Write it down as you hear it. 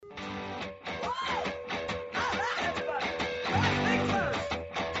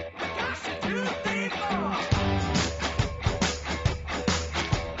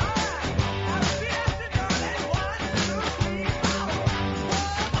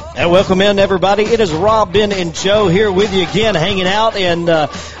And welcome in, everybody. It is Rob, Ben, and Joe here with you again, hanging out in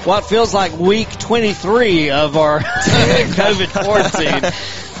what feels like week 23 of our COVID quarantine.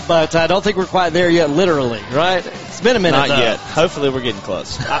 But I don't think we're quite there yet, literally, right? It's been a minute, Not though. yet. Hopefully we're getting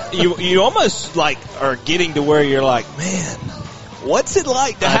close. You almost, are getting to where you're like, man, what's it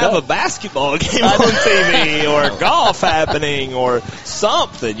like to have a basketball game on TV or golf happening or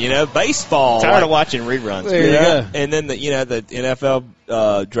something, baseball. Tired of watching reruns. There you go. And then, the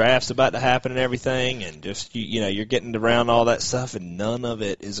NFL draft's about to happen and everything, and just, you're getting around all that stuff, and none of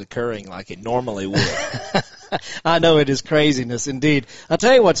it is occurring like it normally would. I know it is craziness indeed. I'll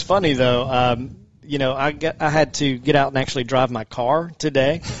tell you what's funny, though. I had to get out and actually drive my car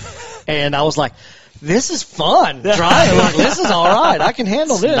today, and I was like, this is fun. Driving. Like, this is all right. I can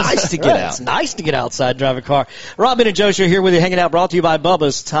handle this. It's nice to get out. It's nice to get outside and drive a car. Robin and Joe Show here with you, hanging out, brought to you by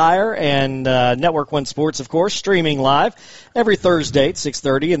Bubba's Tire and Network One Sports, of course, streaming live every Thursday at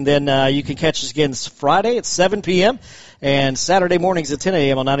 6:30. And then you can catch us again Friday at 7 p.m. and Saturday mornings at 10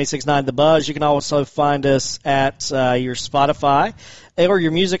 a.m. on 96.9 The Buzz. You can also find us at your Spotify or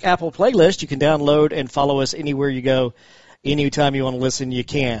your Music Apple playlist. You can download and follow us anywhere you go. Anytime you want to listen, you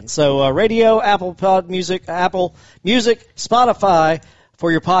can. So radio, Apple Music, Spotify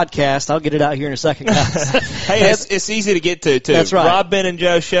for your podcast. I'll get it out here in a second, guys. Hey, it's easy to get to, too. That's right. Rob, Ben, and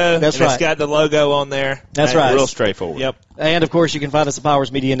Joe Show. That's and right. It's got the logo on there. That's right. Real straightforward. Yep. And, of course, you can find us at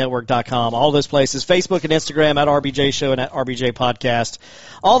PowersMediaNetwork.com. All those places. Facebook and Instagram at RBJShow and at RBJ Podcast.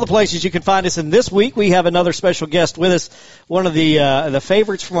 All the places you can find us. And this week we have another special guest with us, one of the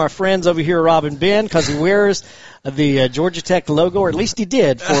favorites from our friends over here, Rob and Ben, because he wears the Georgia Tech logo, or at least he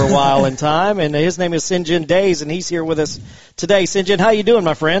did for a while in time. And his name is Synjyn Days, and he's here with us today. Synjyn, how you doing,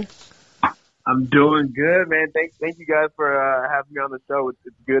 my friend? I'm doing good, man. Thank you guys for having me on the show. It's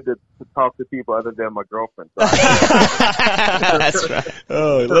good to talk to people other than my girlfriend. That's right.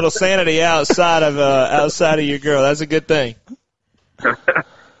 Oh, a little sanity outside of your girl. That's a good thing.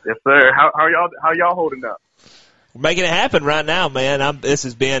 Yes, sir. How y'all holding up? We're making it happen right now, man. This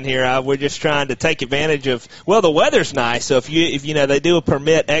has been here. We're just trying to take advantage of. Well, the weather's nice, so if they do a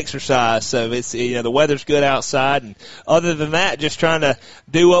permit exercise, so it's the weather's good outside, and other than that, just trying to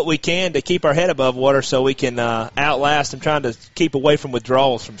do what we can to keep our head above water so we can outlast and trying to keep away from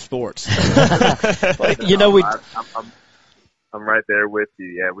withdrawals from sports. I'm right there with you.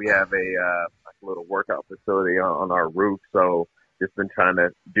 Yeah, we have a little workout facility on our roof, so. Just been trying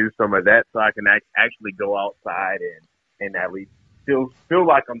to do some of that so I can actually go outside and at least feel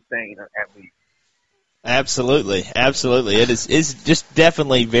like I'm sane at least. Absolutely. It's just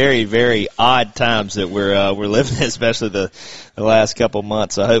definitely very, very odd times that we're living in, especially the last couple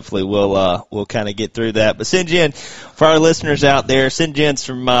months. So hopefully we'll kind of get through that. But Synjyn, for our listeners out there, Synjyn's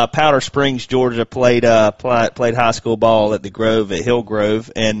from Powder Springs, Georgia. Played high school ball at the Grove at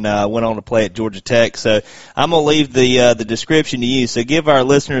Hillgrove, and went on to play at Georgia Tech. So I'm gonna leave the description to you. So give our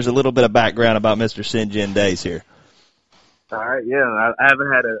listeners a little bit of background about Mr. Synjyn Days here. All right, yeah, I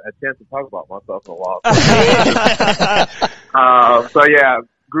haven't had a chance to talk about myself in a while. So yeah,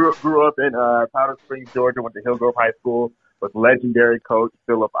 grew up in Powder Springs, Georgia. Went to Hillgrove High School with legendary coach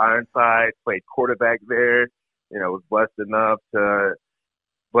Philip Ironside. Played quarterback there. Was blessed enough,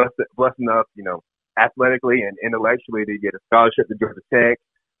 athletically and intellectually to get a scholarship to Georgia Tech.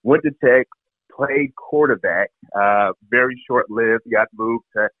 Went to Tech, played quarterback. Very short lived. Got moved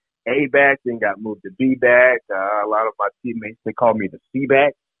to A-back, then got moved to B-back. A lot of my teammates, they call me the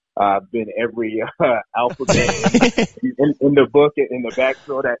C-back. Been every alpha game in the book, in the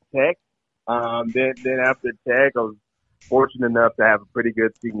backfield at Tech. Then after Tech, I was fortunate enough to have a pretty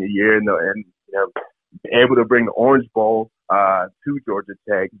good senior year and able to bring the Orange Bowl to Georgia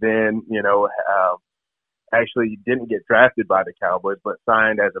Tech. Then, actually didn't get drafted by the Cowboys, but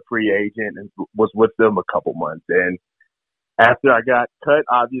signed as a free agent and was with them a couple months. And after I got cut,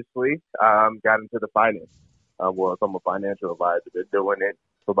 obviously, got into the finance. So I'm a financial advisor. Been doing it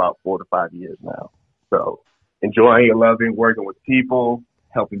for about 4 to 5 years now. So enjoying and loving working with people,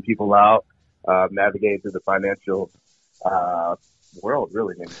 helping people out, navigating through the financial world,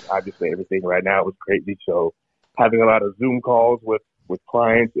 really. And obviously everything right now is crazy. So having a lot of Zoom calls with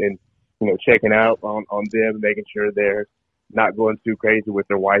clients and, checking out on them, making sure they're not going too crazy with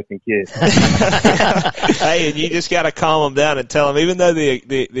their wife and kids. Hey, and you just got to calm them down and tell them, even though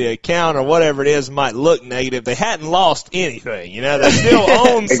the account or whatever it is might look negative, they hadn't lost anything. They still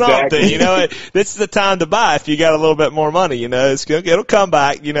own something. This is the time to buy if you got a little bit more money. It'll come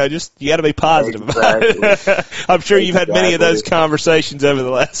back. Just you got to be positive about it. I'm sure you've had many of those conversations over the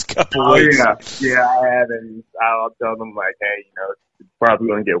last couple of weeks. Yeah, I have, and I'll tell them hey, probably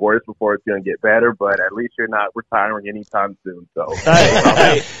going to get worse before it's going to get better, but at least you're not retiring anytime soon. So,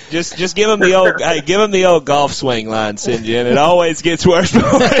 hey, just give him the old golf swing line, Synjyn. It always gets worse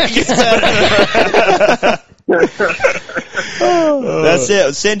before it gets better. That's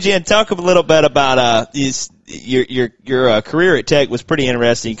it. Synjyn, talk a little bit about your career at Tech was pretty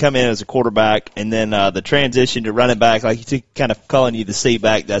interesting. You come in as a quarterback, and then the transition to running back, like you kind of calling you the C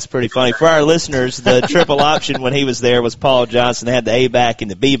back. That's pretty funny for our listeners. The triple option when he was there was Paul Johnson. They had the A back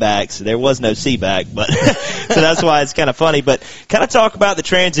and the B back, so there was no C back. But so that's why it's kind of funny. But kind of talk about the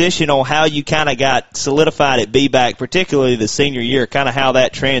transition on how you kind of got solidified at B back, particularly the senior year. Kind of how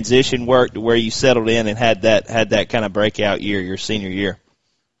that transition worked, to where you settled in and had that kind of breakout year, your senior year.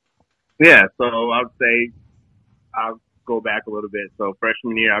 Yeah, so I would say I'll go back a little bit. So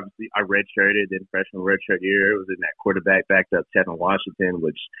freshman year, obviously, I redshirted. Then freshman redshirt year, it was in that quarterback backed up Tevin Washington,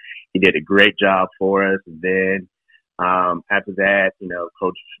 which he did a great job for us. And then after that,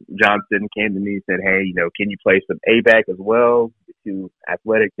 Coach Johnson came to me and said, hey, can you play some A-back as well? You're too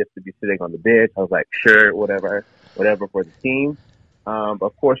athletic just to be sitting on the bench. I was like, sure, whatever for the team.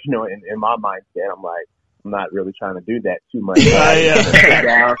 Of course, in my mindset, I'm like, I'm not really trying to do that too much.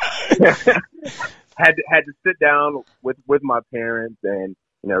 Had to sit down with my parents and,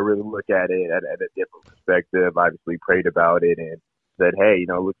 really look at it at a different perspective. Obviously prayed about it and said, hey,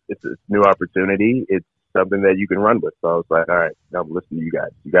 it's a new opportunity. It's something that you can run with. So I was like, all right, now I'm listening to you guys.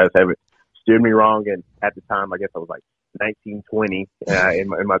 You guys haven't steered me wrong. And at the time, I guess I was like 19, 20 in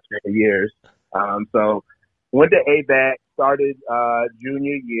my 20 years. So went to A-back, started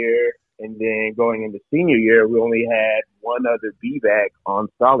junior year. And then going into senior year, we only had one other B-back on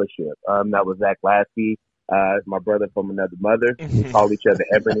scholarship. That was Zach Lasky, my brother from another mother. We called each other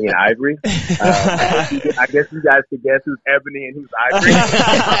Ebony and Ivory. I guess you guys could guess who's Ebony and who's Ivory.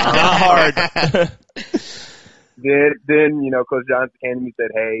 Not hard. Then, Coach Johnson came to me and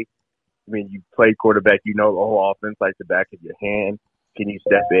said, hey, you played quarterback, the whole offense like the back of your hand. Can you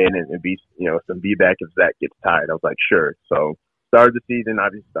step in and be, some B-back if Zach gets tired? I was like, sure. So started the season,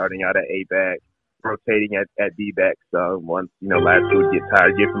 obviously starting out at A-back, rotating at B-back. So once, last would get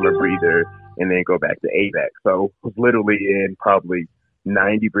tired, give him a breather, and then go back to A-back. So was literally in probably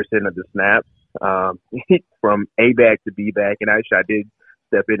 90% of the snaps from A-back to B-back. And actually, I did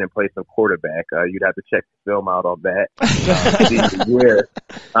step in and play some quarterback. You'd have to check the film out on that senior year.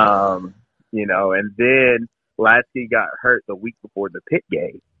 And then Lasky got hurt the week before the Pitt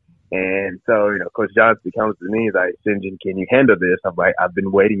game. And so, Coach Johnson comes to me and he's like, Synjyn, can you handle this? I'm like, I've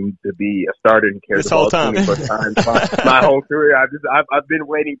been waiting to be a starter and carry the ball 24 times my whole career. I've been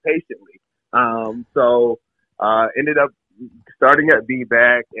waiting patiently. So ended up starting at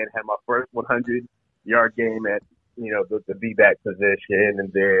B-back and had my first 100-yard game at, the B-back position.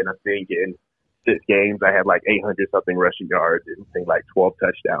 And then I think in 6 games, I had like 800-something rushing yards and I think like 12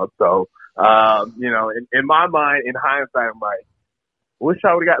 touchdowns. So, in my mind, in hindsight, I'm like, wish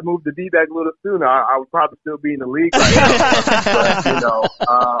I would have got moved to D-back a little sooner. I would probably still be in the league right now.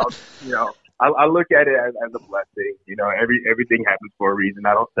 But, I look at it as a blessing. Everything happens for a reason.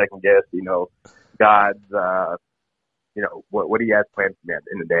 I don't second guess, God's, what he has planned for me at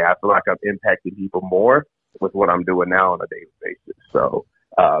the end of the day. I feel like I'm impacting people more with what I'm doing now on a daily basis. So,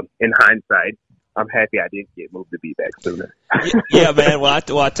 in hindsight, I'm happy I didn't get moved to B-back sooner. Yeah, man. Well, I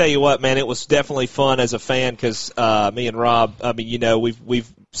tell you what, man, it was definitely fun as a fan because me and Rob,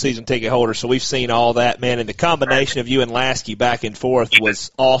 we've season ticket holders, so we've seen all that, man. And the combination of you and Lasky back and forth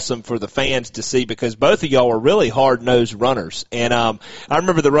was awesome for the fans to see because both of y'all were really hard-nosed runners. And I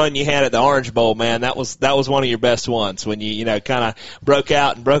remember the run you had at the Orange Bowl, man. That was one of your best ones when you kind of broke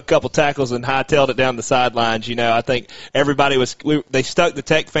out and broke a couple tackles and hightailed it down the sidelines. I think everybody they stuck the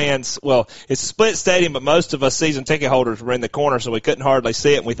Tech fans. Well, it's a split stadium, but most of us season ticket holders were in the corner, so we couldn't hardly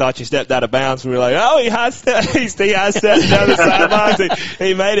see it. And we thought you stepped out of bounds. We were like, oh, he high-stepped down the sidelines.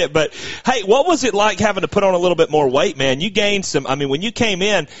 He made it. But, hey, what was it like having to put on a little bit more weight, man? You gained some – when you came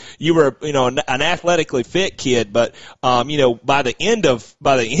in, you were, an athletically fit kid. But, by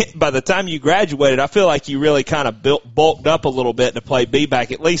the time you graduated, I feel like you really kind of bulked up a little bit to play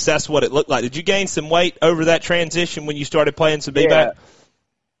B-back. At least that's what it looked like. Did you gain some weight over that transition when you started playing some B-back?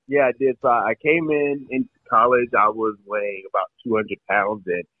 Yeah, I did. So I came into college. I was weighing about 200 pounds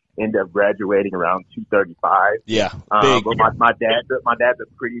and ended up graduating around 235. Yeah, big. But my dad's a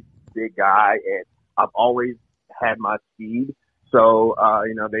pretty big guy, and I've always had my speed. So,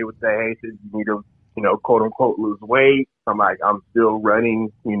 they would say, hey, since you need to, quote unquote, lose weight. I'm like, I'm still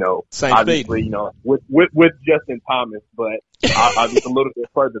running, same obviously, speed. With Justin Thomas, but I'm just a little bit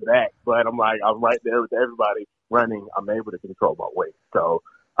further back. But I'm like, I'm right there with everybody running. I'm able to control my weight. So,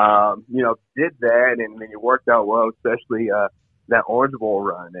 did that, and then it worked out well, especially, that Orange Bowl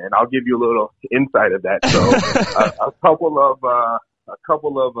run, and I'll give you a little insight of that. So a couple of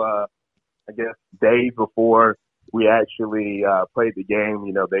I guess days before we actually played the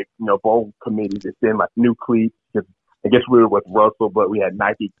game, bowl committee just sent like new cleats. I guess we were with Russell, but we had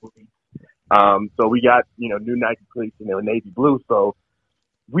Nike cleats. So we got, new Nike cleats, and they were navy blue. So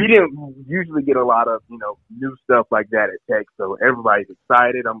we didn't usually get a lot of, new stuff like that at Tech. So everybody's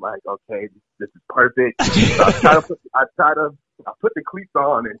excited. I'm like, okay, this is perfect. So I put the cleats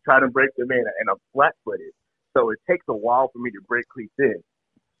on and try to break them in, and I'm flat-footed. So it takes a while for me to break cleats in.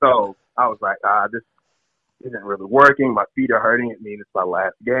 So I was like, this isn't really working. My feet are hurting. It means it's my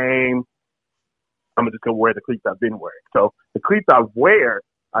last game. I'm just going to wear the cleats I've been wearing. So the cleats I was wearing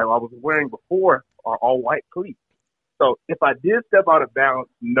before are all white cleats. So if I did step out of bounds,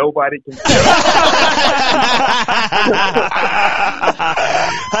 nobody can tell.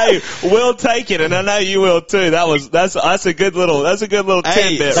 Hey, we'll take it, and I know you will too. That's a good little tidbit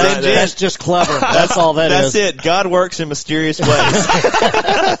right there. That's just clever. That's all that's it. God works in mysterious ways.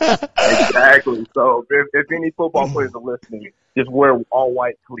 Exactly. So if any football players are listening, just wear all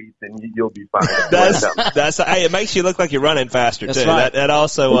white cleats and you'll be fine. Hey, it makes you look like you're running faster too. Right. That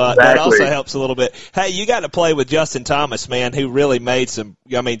also helps a little bit. Hey, you got to play with Justin Thomas, man, who really made some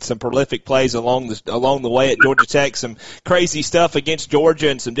prolific plays along the way at Georgia Tech, some crazy stuff against Georgia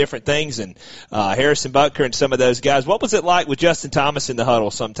and some different things, and Harrison Butker and some of those guys. What was it like with Justin Thomas in the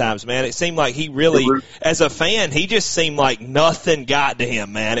huddle sometimes, man? It seemed like he really, as a fan, he just seemed like nothing got to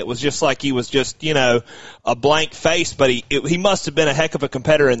him, man. It was just like he was just, a blank face, but he must have been a heck of a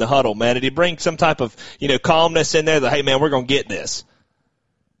competitor in the huddle, man. Did he bring some type of, calmness in there that, hey, man, we're going to get this?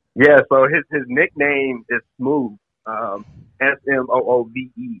 Yeah, so his nickname is Smooth, SMOOVE.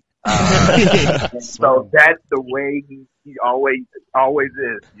 So that's the way he always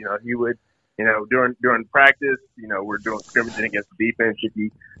is. He would, during practice, we're doing scrimmaging against the defense. If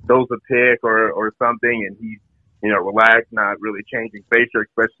he throws a pick or something, and he's, relaxed, not really changing facial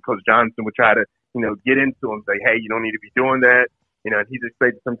expressions, Coach Johnson would try to, get into him, say, hey, you don't need to be doing that. And he's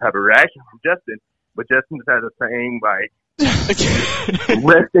expecting some type of reaction from Justin, but Justin just has the same,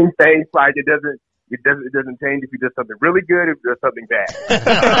 resting face, like it doesn't change if he does something really good, if he does something bad.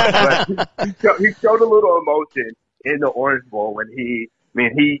 But he showed a little emotion in the Orange Bowl when he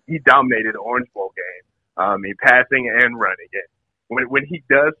dominated the Orange Bowl game, passing and running. And when he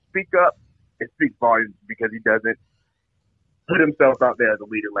does speak up, it speaks volumes because he doesn't put himself out there as a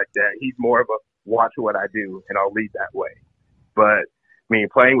leader like that. He's more of a watch what I do and I'll lead that way. But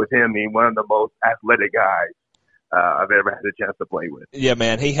playing with him, one of the most athletic guys I've ever had a chance to play with. Yeah,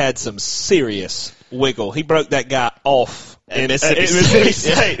 man, he had some serious wiggle. He broke that guy off in Mississippi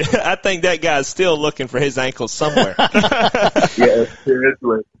State. I think that guy's still looking for his ankles somewhere. Yeah,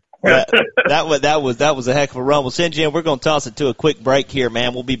 seriously. That was a heck of a run. Well, Synjyn, we're going to toss it to a quick break here,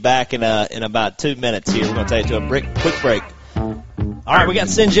 man. We'll be back in about 2 minutes here. We're going to take it to a quick break. All right, we got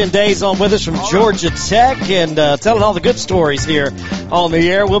Synjyn Days on with us from Georgia Tech and telling all the good stories here on the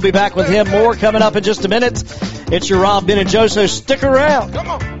air. We'll be back with him more coming up in just a minute. It's your Rob, Ben, and Joe, so stick around. Come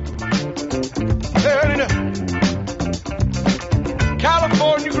on.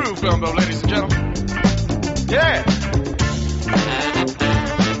 California Groove Film, though, ladies and gentlemen. Yeah.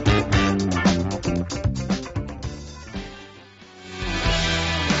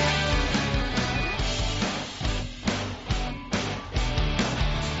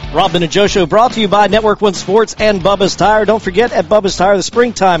 Rob, Ben, and Joe Show brought to you by Network One Sports and Bubba's Tire. Don't forget, at Bubba's Tire, the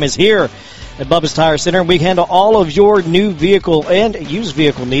springtime is here. At Bubba's Tire Center, we handle all of your new vehicle and used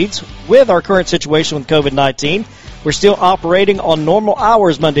vehicle needs. With our current situation with COVID-19, we're still operating on normal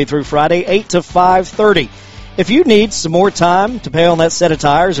hours Monday through Friday, 8 to 5:30. If you need some more time to pay on that set of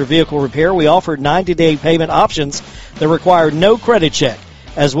tires or vehicle repair, we offer 90-day payment options that require no credit check,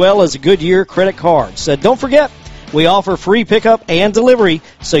 as well as a Goodyear credit card. So don't forget, we offer free pickup and delivery,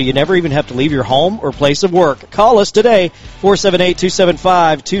 so you never even have to leave your home or place of work. Call us today,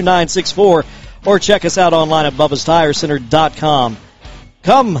 478-275-2964, or check us out online at Bubba'sTireCenter.com.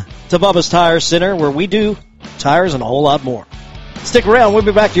 Come to Bubba's Tire Center, where we do tires and a whole lot more. Stick around. We'll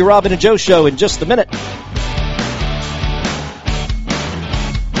be back to your Rob, Ben, and Joe Show in just a minute.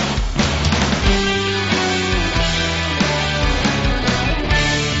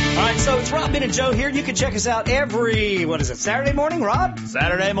 Rob, Ben, and Joe here. You can check us out every, Saturday morning, Rob?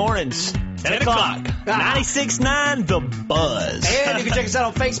 Saturday mornings, 10 o'clock, 96.9 The Buzz. And you can check us out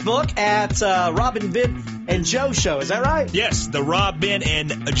on Facebook at Rob, Ben, and Joe Show. Is that right? Yes, the Rob, Ben,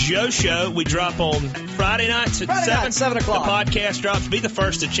 and Joe Show. We drop on Friday nights at 7 o'clock. The podcast drops. Be the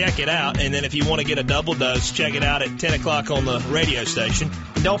first to check it out. And then if you want to get a double dose, check it out at 10 o'clock on the radio station.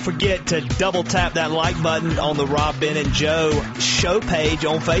 Don't forget to double tap that like button on the Rob, Ben, and Joe show page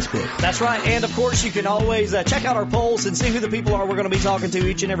on Facebook. That's right. And, of course, you can always check out our polls and see who the people are we're going to be talking to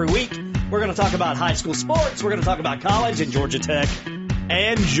each and every week. We're going to talk about high school sports. We're going to talk about college and Georgia Tech.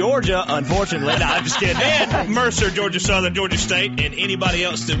 And Georgia, unfortunately. No, I'm just kidding. And Mercer, Georgia Southern, Georgia State, and anybody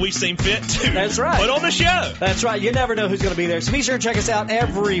else that we seem fit to That's right. put on the show. That's right. You never know who's going to be there. So be sure to check us out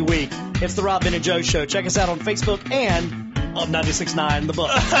every week. It's the Rob, Ben, and Joe Show. Check us out on Facebook and on 96.9 The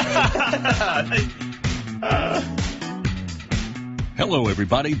Buzz. Hello,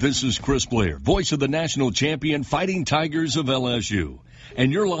 everybody. This is Chris Blair, voice of the national champion Fighting Tigers of LSU.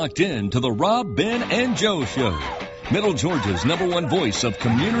 And you're locked in to the Rob, Ben, and Joe Show, Middle Georgia's #1 voice of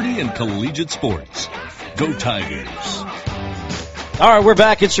community and collegiate sports. Go Tigers. All right, we're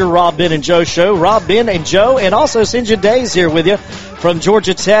back. It's your Rob, Ben, and Joe Show. Rob, Ben, and Joe, and also Synjyn Days here with you from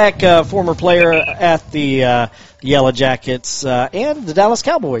Georgia Tech, former player at the Yellow Jackets and the Dallas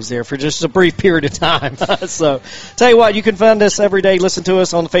Cowboys there for just a brief period of time. So, tell you what, you can find us every day. Listen to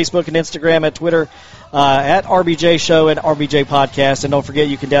us on Facebook and Instagram, at Twitter, at RBJShow and RBJ Podcast. And don't forget,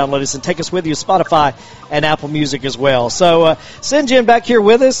 you can download us and take us with you, Spotify and Apple Music as well. So, Synjyn back here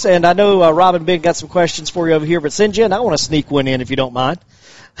with us, and I know Rob and Ben got some questions for you over here, but Synjyn, I want to sneak one in if you don't mind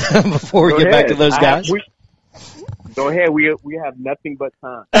before we get back to those guys. Go ahead. We have nothing but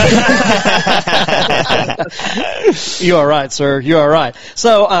time. You are right, sir. You are right.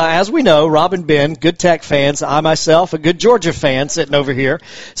 So, as we know, Rob and Ben, good Tech fans. I myself, a good Georgia fan sitting over here.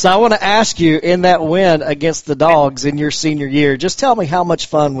 So I want to ask you, in that win against the Dogs in your senior year, just tell me how much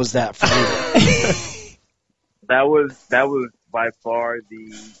fun was that for you? That was by far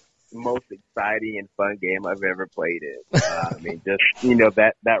the most exciting and fun game I've ever played in. I mean, just,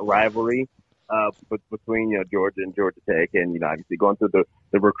 that rivalry. Between Georgia and Georgia Tech, and obviously going through the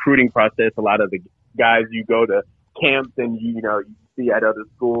recruiting process, a lot of the guys you go to camps and you see at other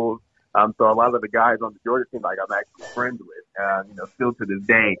schools. So a lot of the guys on the Georgia team, like I'm actually friends with, still to this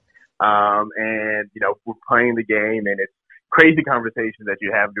day. And we're playing the game, and it's crazy conversations that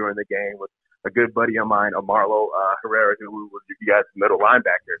you have during the game with a good buddy of mine, Marlo Herrera, who was you guys' middle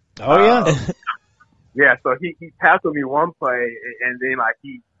linebacker. Oh yeah. Yeah. So he tackled me one play, and then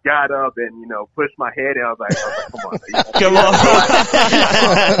he got up and, pushed my head, and I was like, come on. Come on.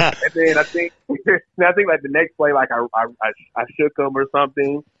 And then I think the next play, I shook him or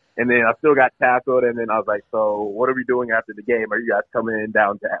something, and then I still got tackled, and then I was like, so what are we doing after the game? Are you guys coming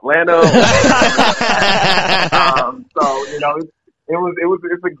down to Atlanta?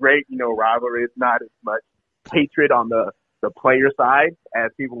 It's a great, rivalry. It's not as much hatred on the player side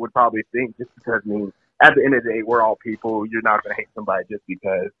as people would probably think, just because, at the end of the day, we're all people. You're not going to hate somebody just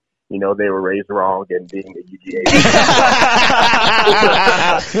because, they were raised wrong and being a UGA.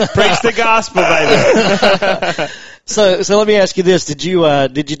 Preach the gospel, baby. So let me ask you this: Did you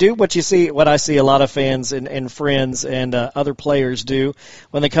do what I see a lot of fans and friends and other players do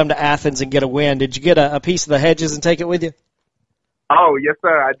when they come to Athens and get a win? Did you get a piece of the hedges and take it with you? Oh, yes,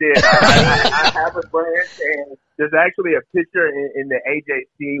 sir, I did. I have a branch, and there's actually a picture in the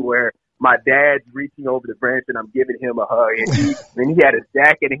AJC where my dad's reaching over the branch, and I'm giving him a hug. And he had his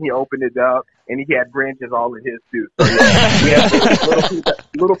jacket, and he opened it up, and he had branches all in his too. So yeah, we have a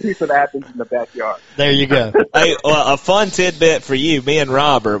little piece of Athens in the backyard. There you go. Hey, well, a fun tidbit for you. Me and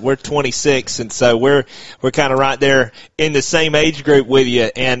Robert, we're 26, and so we're kind of right there in the same age group with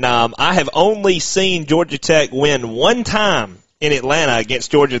you. And I have only seen Georgia Tech win one time in Atlanta against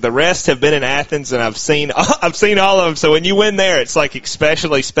Georgia. The rest have been in Athens, and I've seen all of them. So when you win there, it's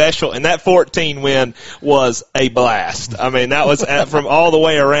especially special. And that 14 win was a blast. I mean, that was from all the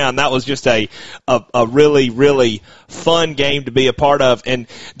way around. That was just a really, really fun game to be a part of. And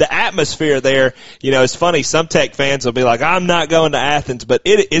the atmosphere there, it's funny. Some Tech fans will be like, I'm not going to Athens, but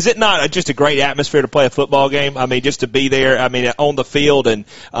is it not just a great atmosphere to play a football game? I mean, just to be there, on the field, and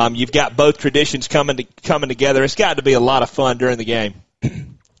you've got both traditions coming together. It's got to be a lot of fun during the game.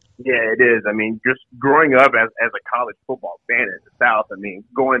 Yeah, it is. I mean, just growing up as a college football fan in the South,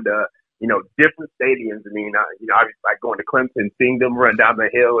 going to, different stadiums. Obviously going to Clemson, seeing them run down the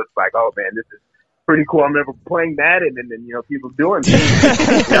hill, it's like, oh man, this is pretty cool. I remember playing that, and then people doing things.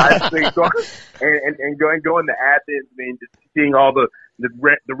 Going to Athens, just seeing all the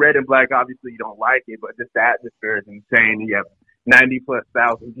red and black. Obviously, you don't like it, but just the atmosphere is insane. You have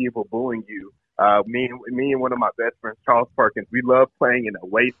 90,000+ people booing you. Me and one of my best friends, Charles Perkins, we love playing in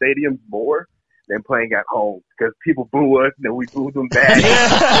away stadiums more than playing at home because people boo us and then we boo them back.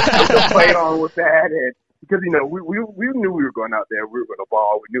 So play on with that, and because we knew we were going out there, we were going to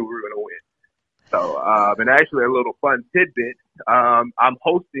ball, we knew we were going to win. So, and actually a little fun tidbit, I'm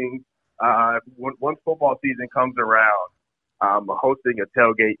hosting once football season comes around. hosting a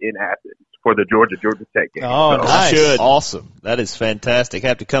tailgate in Athens for the Georgia Tech game. Oh, so, nice. Should. Awesome. That is fantastic.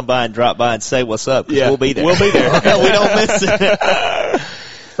 Have to come by and drop by and say what's up. 'Cause we'll be there. We'll be there. We don't miss it.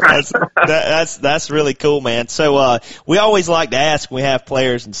 That's really cool, man. So we always like to ask when we have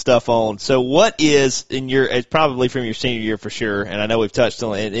players and stuff on. So what is it's probably from your senior year for sure, and I know we've touched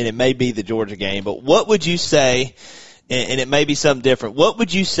on it, and it may be the Georgia game, but what would you say, and it may be something different, what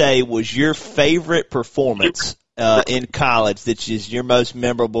would you say was your favorite performance in college that is your most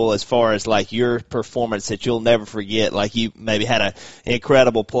memorable as far as like your performance that you'll never forget, like you maybe had an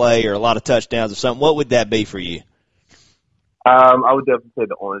incredible play or a lot of touchdowns or something? What would that be for you? I would definitely say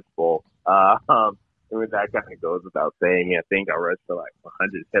the Orange Bowl. I mean, that kind of goes without saying. I think I rushed for like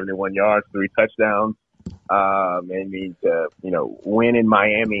 171 yards, 3 touchdowns. And mean to, win in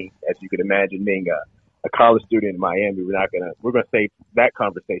Miami, as you could imagine, being a college student in Miami, we're gonna save that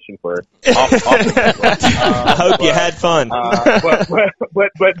conversation for off I hope you had fun. but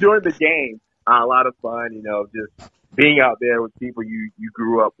during the game, a lot of fun, just being out there with people you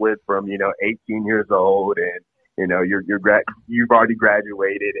grew up with from, 18 years old, and you've already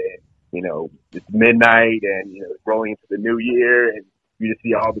graduated, and it's midnight, and rolling into the new year, and you just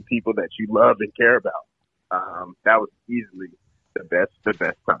see all the people that you love and care about. That was easily the best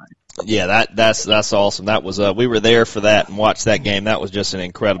time. Yeah, that's awesome. That was we were there for that and watched that game. That was just an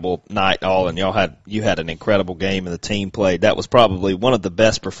incredible night, and you had an incredible game, and the team played. That was probably one of the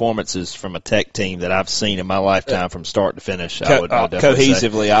best performances from a Tech team that I've seen in my lifetime from start to finish. I would definitely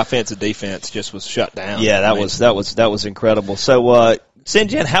Cohesively, say. offensive defense just was shut down. Yeah, that was incredible. So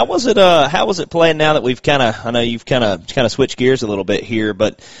Synjyn, how was it playing now that we've I know you've kind of switched gears a little bit here,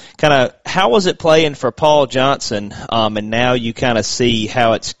 but how was it playing for Paul Johnson? And now you kind of see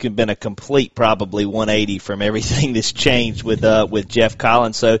how it's been a complete probably 180 from everything that's changed with Jeff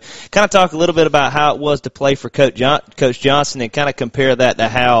Collins. So kind of talk a little bit about how it was to play for Coach Johnson, and kind of compare that to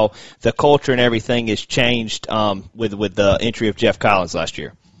how the culture and everything has changed with the entry of Jeff Collins last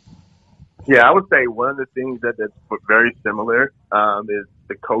year. Yeah, I would say one of the things that's very similar is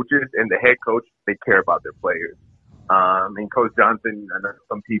the coaches and the head coach, they care about their players. And Coach Johnson, I know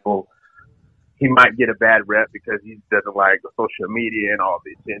some people, he might get a bad rep because he doesn't like the social media and all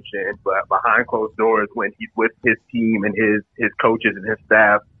the attention, but behind closed doors, when he's with his team and his coaches and his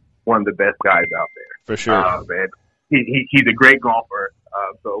staff, one of the best guys out there. For sure. And he's a great golfer.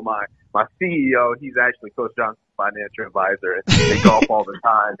 So my CEO, he's actually Coach Johnson's financial advisor, and they golf all the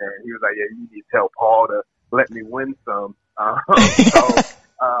time. And he was like, "Yeah, you need to tell Paul to let me win some." But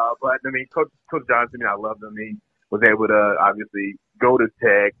I mean, Coach Johnson, I love him. He was able to obviously go to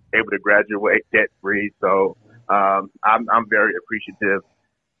Tech, able to graduate debt free. So I'm very appreciative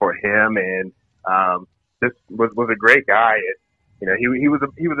for him, and this was a great guy. And, he was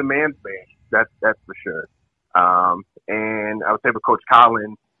a man's man. That's for sure. And I would say with Coach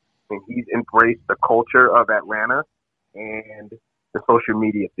Collins, and he's embraced the culture of Atlanta, and the social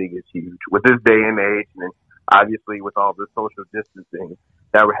media thing is huge with this day and age, and obviously with all the social distancing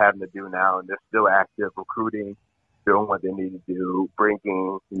that we're having to do now, and they're still active recruiting, doing what they need to do,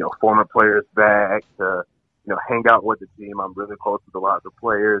 bringing former players back to hang out with the team. I'm really close with a lot of the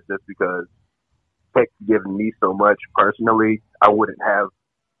players just because Tech's given me so much personally. I wouldn't have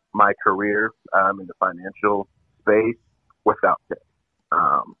my career in the financial space without Tech.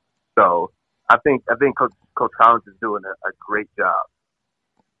 So I think Coach Collins is doing a great job.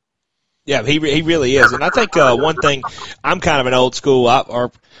 Yeah, he really is. And I think one thing, I'm kind of an old school. Our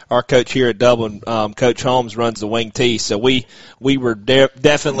coach here at Dublin, Coach Holmes, runs the wing tee, so we were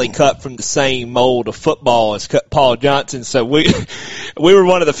definitely cut from the same mold of football as Paul Johnson. So we were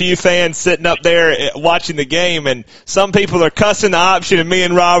one of the few fans sitting up there watching the game, and some people are cussing the option, and me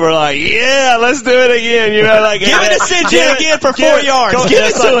and Rob are like, "Yeah, let's do it again." Give it to Synjyn again for 4 yards. Give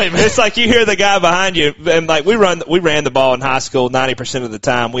it to him. It's like you hear the guy behind you, and like we ran the ball in high school 90% of the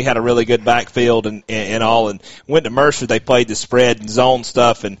time. We had a really good backfield and all, and went to Mercer. They played the spread and zone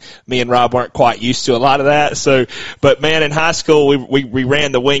stuff, and me and Rob weren't quite used to a lot of that. So, but man, in high school we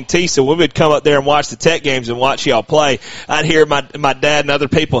ran the wing tee, so we would come up there and watch the Tech games and watch y'all play. I'd hear my dad and other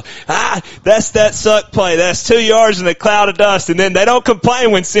people, that's that suck play. That's 2 yards in a cloud of dust, and then they don't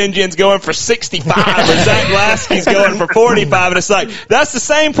complain when Synjyn's going for 65 or Zach Lasky's going for 45, and it's like that's the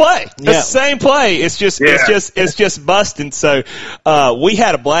same play. That's the same play. It's just busting. So we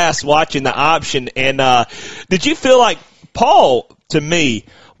had a blast watching the option. And did you feel like Paul, to me,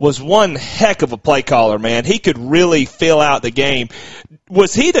 was one heck of a play caller, man? He could really fill out the game.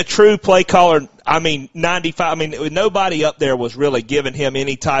 Was he the true play caller? I mean, 95. I mean, nobody up there was really giving him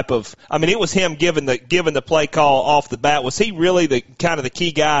any type of. I mean, it was him giving the play call off the bat. Was he really the kind of the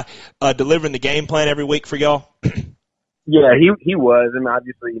key guy delivering the game plan every week for y'all? Yeah, he was. I mean,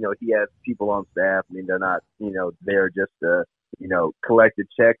 obviously, he has people on staff. I mean, they're not, there just to, collect a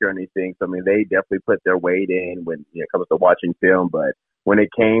check or anything. So, I mean, they definitely put their weight in when it comes to watching film. But when it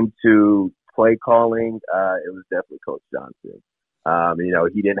came to play calling, it was definitely Coach Johnson.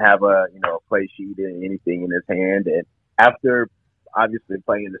 He didn't have a play sheet or anything in his hand. And after obviously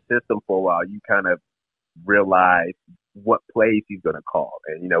playing in the system for a while, you kind of realize what plays he's going to call.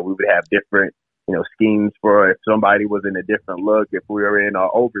 And, we would have different, schemes for if somebody was in a different look, if we were in our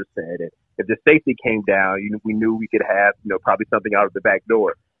overset. And if the safety came down, we knew we could have, probably something out of the back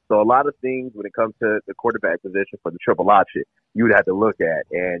door. So a lot of things when it comes to the quarterback position for the triple option, you would have to look at.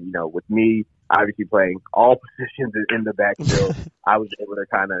 And, with me obviously playing all positions in the backfield, I was able to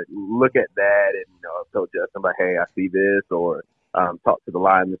kind of look at that and, tell Justin, like, hey, I see this, or talk to the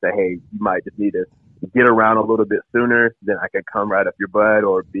lineman and say, hey, you might just need to get around a little bit sooner, then I could come right up your butt,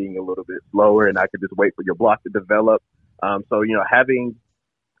 or being a little bit slower and I could just wait for your block to develop. So, having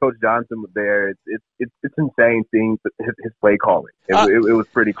Coach Johnson was there, it's insane seeing his play calling. It was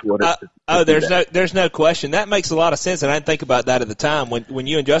pretty cool. There's no question. That makes a lot of sense, and I didn't think about that at the time. When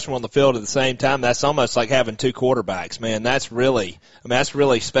you and Justin were on the field at the same time, that's almost like having two quarterbacks, man. That's really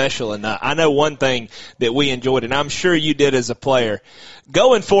special. And I know one thing that we enjoyed, and I'm sure you did as a player,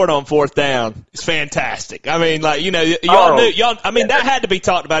 going for it on fourth down is fantastic. I mean, like, that had to be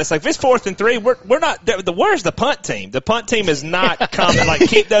talked about. It's like, if it's 4th and 3, we're not, where's the punt team? The punt team is not coming, like,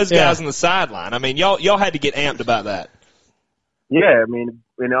 keep those guys on the sideline. I mean, y'all had to get amped about that. Yeah, I mean,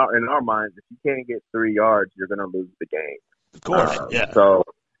 in our minds, if you can't get 3 yards, you're going to lose the game. Of course, yeah. So,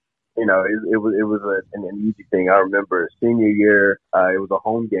 it was an easy thing. I remember senior year, it was a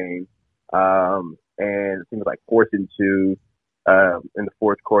home game, and it seemed like 4th and 2 in the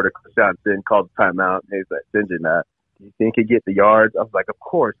fourth quarter. Coach Johnson called the timeout, and he was like, Synjyn, do you think he'd get the yards? I was like, of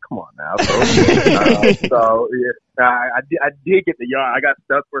course, come on now. So I did get the yard. I got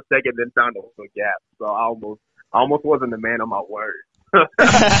stuck for a second, then found a little gap. So I almost wasn't a man of my word. but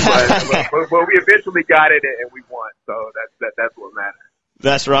we eventually got it and we won. So that's what matters.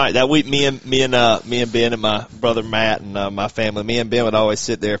 That's right. That week, me and Ben and my brother Matt and my family, me and Ben would always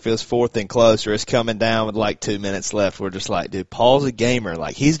sit there. If it was 4th and close or it's coming down with like 2 minutes left, we're just like, dude, Paul's a gamer.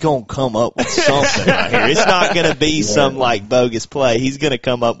 Like, he's gonna come up with something right here. It's not gonna be some like bogus play. He's gonna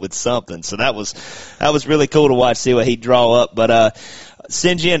come up with something. So that was really cool to watch, see what he'd draw up. But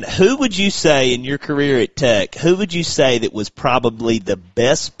Synjyn, who would you say in your career at Tech, who would you say that was probably the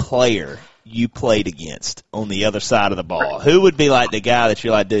best player you played against on the other side of the ball? Who would be like the guy that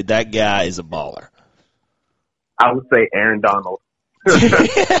you're like, dude, that guy is a baller? I would say Aaron Donald. Well,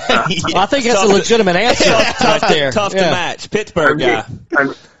 I think that's a legitimate answer right there. Tough to match. Pittsburgh guy.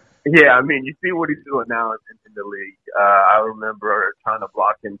 I mean, you see what he's doing now in the league. I remember trying to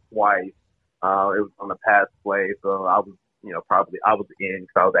block him twice. It was on a pass play, so I was, I was in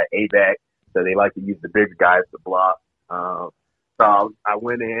because I was at A-back, so they like to use the bigger guys to block. So I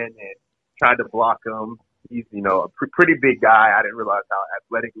went in and tried to block him. He's, a pretty big guy. I didn't realize how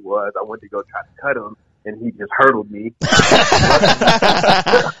athletic he was. I went to go try to cut him, and he just hurdled me.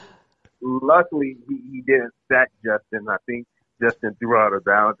 Luckily, he didn't sack Justin. I think Justin threw out of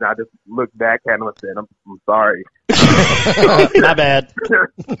bounds. I just looked back at him and said, I'm sorry. My bad.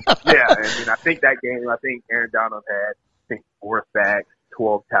 I think that game, Aaron Donald had, 4 sacks,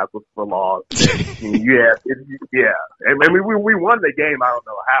 12 tackles for loss. And, we won the game. I don't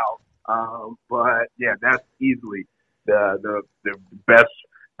know how. But yeah, that's easily the best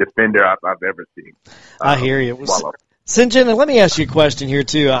defender I've ever seen. I hear you. Synjyn, let me ask you a question here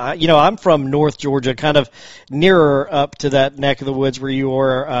too. I'm from North Georgia, kind of nearer up to that neck of the woods where you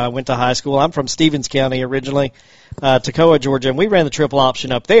went to high school. I'm from Stevens County originally, Toccoa, Georgia, and we ran the triple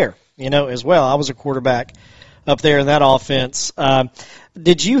option up there, as well. I was a quarterback up there in that offense.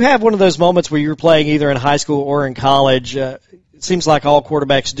 Did you have one of those moments where you were playing either in high school or in college? It seems like all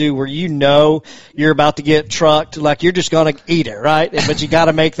quarterbacks do, where you're about to get trucked, like you're just going to eat it, right? But you got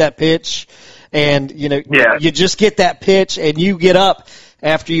to make that pitch, and you just get that pitch, and you get up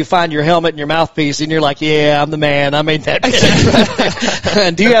after you find your helmet and your mouthpiece, and you're like, "Yeah, I'm the man. I made that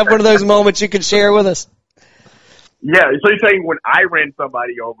pitch." Do you have one of those moments you can share with us? Yeah, so you're saying when I ran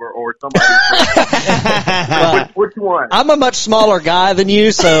somebody over or somebody which one? I'm a much smaller guy than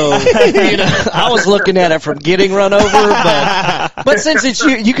you, so I was looking at it from getting run over, but since it's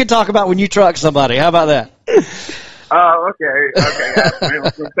you can talk about when you truck somebody. How about that? Okay. I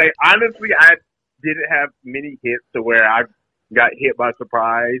was gonna say, honestly, I didn't have many hits to where I got hit by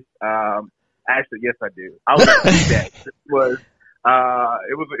surprise. Actually, yes, I do. I was at that. It was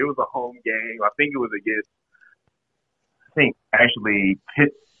a home game. I think it was against. St.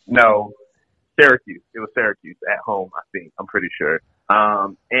 Syracuse. It was Syracuse at home, I think. I'm pretty sure.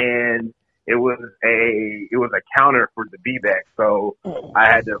 And it was a counter for the B-back. So I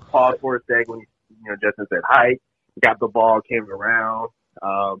had to pause for a second when Justin said hi, got the ball, came around,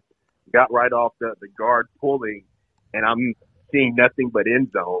 got right off the guard pulling, and I'm seeing nothing but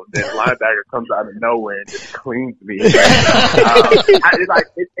end zone. Then linebacker comes out of nowhere and just cleans me. It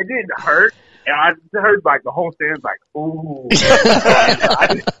didn't hurt. And I just heard like the whole stand's like, ooh.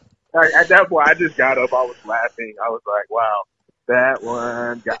 At that point, I just got up. I was laughing. I was like, wow, that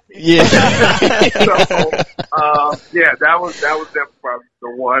one got me. Yeah. That was definitely probably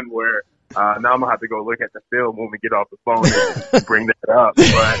the one where now I'm gonna have to go look at the film when we get off the phone and bring that up.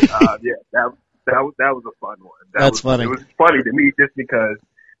 But that was a fun one. That's funny. It was funny to me just because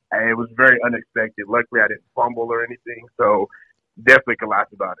it was very unexpected. Luckily, I didn't fumble or anything, so definitely can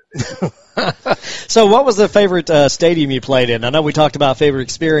laugh about it. So what was the favorite stadium you played in? I know we talked about favorite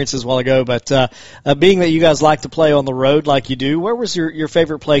experiences a while ago, but being that you guys like to play on the road like you do, where was your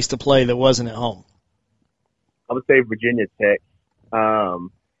favorite place to play that wasn't at home? I would say Virginia Tech.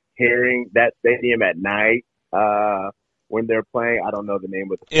 Hearing that stadium at night when they're playing, I don't know the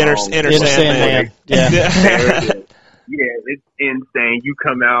name of the song. Inner Sandman. Yeah. Yeah, it's insane. You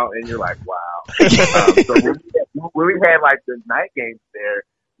come out and you're like, wow. So when we had like the night games there,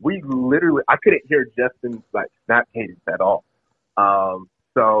 I couldn't hear Justin's like snap cadence at all.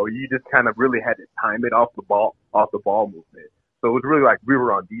 So you just kind of really had to time it off the ball movement. So it was really like we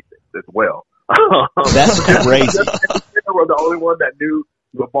were on defense as well. That's crazy. We were the only one that knew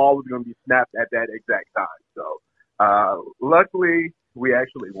the ball was going to be snapped at that exact time. So luckily we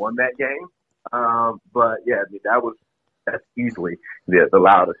actually won that game. But yeah, I mean, that's easily the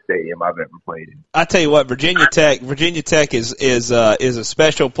loudest stadium I've ever played in. I tell you what, Virginia Tech is a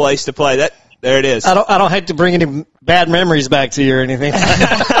special place to play. There it is. I don't hate to bring any bad memories back to you or anything.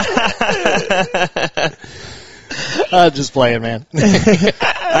 Just playing, man.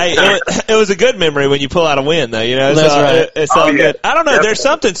 Hey, it was a good memory when you pull out a win, though. That's right. It's all good. I don't know. Definitely. There's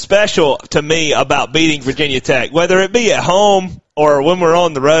something special to me about beating Virginia Tech, whether it be at home or when we're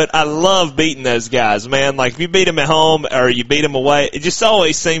on the road. I love beating those guys, man. Like if you beat them at home or you beat them away, it just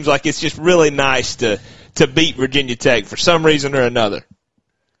always seems like it's just really nice to beat Virginia Tech for some reason or another.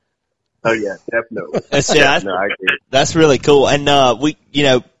 Oh yeah, definitely. That's really cool. And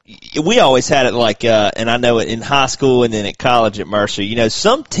we always had it like, and I know it in high school and then at college at Mercer,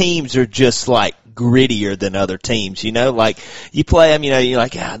 some teams are just like grittier than other teams, like you play them, you're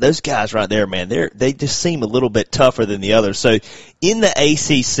like, those guys right there, man, they just seem a little bit tougher than the others. So in the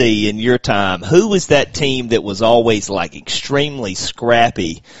ACC in your time, who was that team that was always like extremely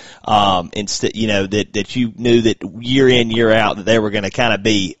scrappy, instead, that you knew that year in, year out that they were going to kind of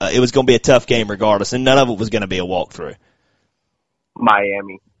be, it was going to be a tough game regardless, and none of it was going to be a walkthrough?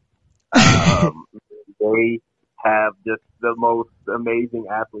 Miami. They have just the most amazing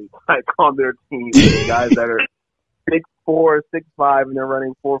athletes like on their team. Guys that are 6'4", 6'5", and they're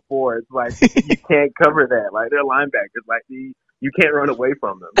running 4.4. It's like you can't cover that. Like they're linebackers. Like you can't run away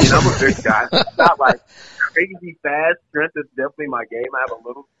from them. I'm a big guy. It's not like crazy fast. Strength is definitely my game. I have a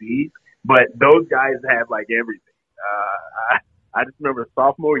little speed, but those guys have like everything. I just remember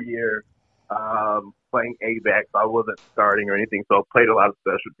sophomore year playing A-back. So I wasn't starting or anything, so I played a lot of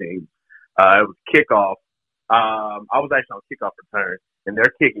special teams. It was kickoff. I was actually on kickoff return, and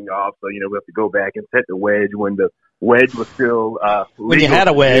they're kicking off. So, we have to go back and set the wedge when the wedge was still when you had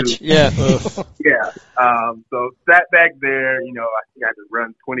a wedge, yeah. Yeah. So sat back there, I think I had to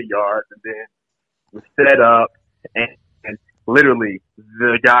run 20 yards, and then we set up, and literally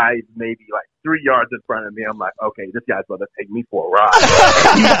the guy maybe like 3 yards in front of me. I'm like, okay, this guy's going to take me for a ride.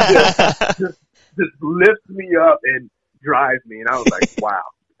 He just lifts me up and drives me, and I was like, wow,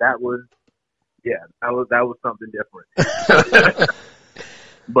 that was something different.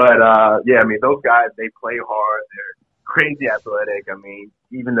 But those guys, they play hard. They're crazy athletic. I mean,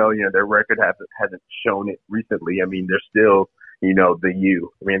 even though their record hasn't shown it recently, I mean, they're still the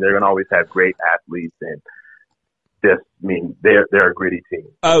U. I mean, they're gonna always have great athletes, and they're a gritty team.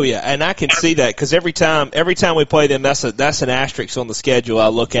 Oh yeah, and I can see that because every time we play them, that's an asterisk on the schedule I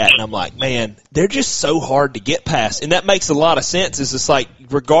look at, and I'm like, man, they're just so hard to get past, and that makes a lot of sense. It's like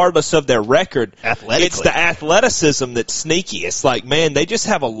regardless of their record, it's the athleticism that's sneaky. It's like, man, they just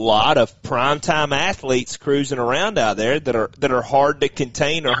have a lot of primetime athletes cruising around out there that are hard to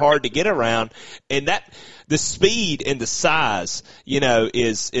contain or hard to get around, and that. The speed and the size,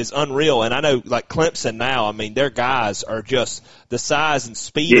 is unreal. And I know, like Clemson now, I mean, their guys are just the size and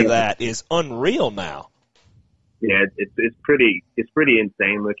speed of that is unreal now. Yeah, it's pretty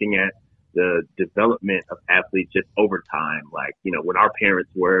insane looking at the development of athletes just over time. Like, when our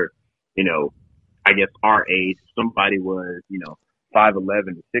parents were, I guess our age, somebody was,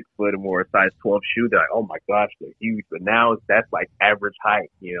 5'11" to 6 foot or more, size 12 shoe, they're like, oh my gosh, they're huge. But now that's like average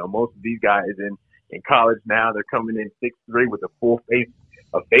height. Most of these guys in college now, they're coming in 6'3" with a full face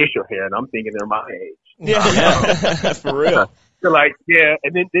of facial hair, and I'm thinking they're my age. Yeah, for real. They're like, yeah,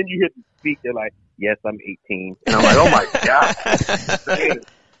 and then you hear them speak, they're like, yes, I'm 18. And I'm like, oh my God.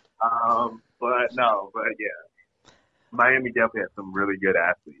 But yeah, Miami definitely has some really good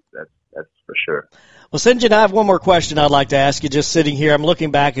athletes. That's for sure. Well, Synjyn, I have one more question I'd like to ask you. Just sitting here, I'm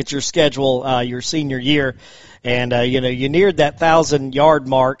looking back at your schedule, your senior year, and you neared that 1,000-yard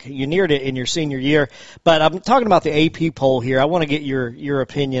mark. You neared it in your senior year, but I'm talking about the AP poll here. I want to get your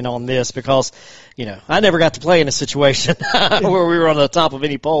opinion on this because, I never got to play in a situation where we were on the top of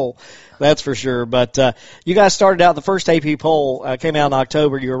any poll. That's for sure. But you guys started out, the first AP poll came out in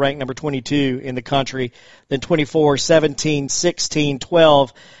October. You were ranked number 22 in the country, then 24, 17, 16,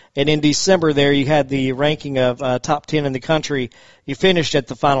 12. And in December there, you had the ranking of top 10 in the country. You finished at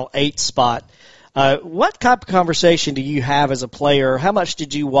the final 8 spot. What type of conversation do you have as a player? How much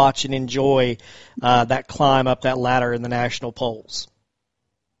did you watch and enjoy that climb up that ladder in the national polls?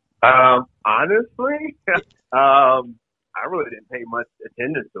 Honestly, I really didn't pay much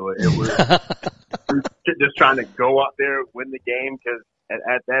attention to it. It was just trying to go out there, win the game, because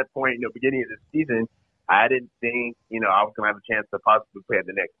at that point, beginning of the season, I didn't think, I was going to have a chance to possibly play at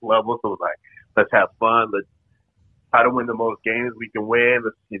the next level. So it was like, let's have fun. Let's try to win the most games we can win.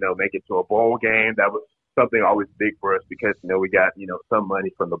 Let's, make it to a bowl game. That was something always big for us because, we got, some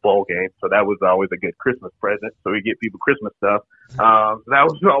money from the bowl game. So that was always a good Christmas present. So we get people Christmas stuff. So that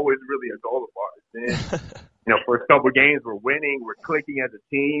was always really a goal of ours. Then, first couple of games we're winning, we're clicking as a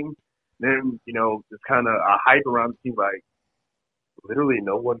team. Then, just kind of a hype around the team, like literally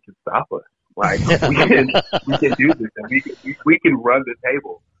no one can stop us. Like we can do this, and we can run the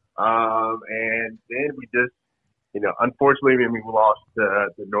table. And then we just, unfortunately, we lost to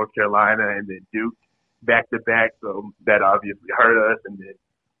North Carolina and then Duke back to back, so that obviously hurt us. And then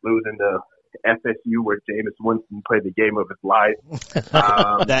losing to FSU, where Jameis Winston played the game of his life.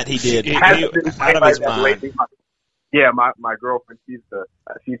 That he did. Out of his mind. Yeah, my girlfriend,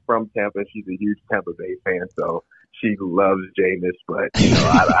 she's from Tampa. She's a huge Tampa Bay fan, so she loves Jameis, but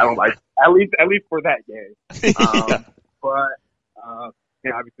I don't like at least for that game. But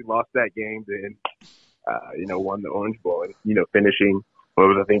obviously lost that game, then won the Orange Bowl, and finishing what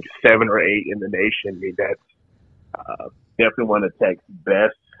was I think 7 or 8 in the nation. I mean, that's definitely one of Tech's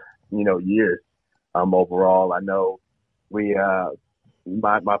best years overall. I know we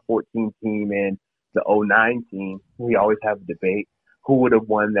my 14 team and the 09 team, we always have a debate who would have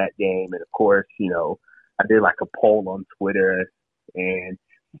won that game, and of course I did like a poll on Twitter, and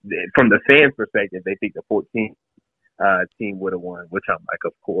from the fans' perspective, they think the 14 team would have won, which I'm like,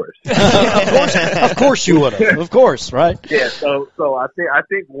 of course. Of course you would have. Of course, right? Yeah. So I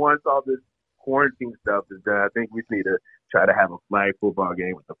think once all this quarantine stuff is done, I think we need to try to have a flag football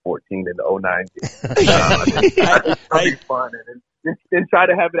game with the 14 and the 09 team. I think that'd be fun, and try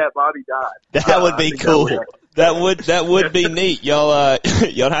to have it at Bobby Dodd. That would be cool. That would be neat. Y'all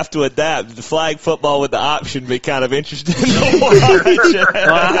have to adapt. The flag football with the option be kind of interesting to watch.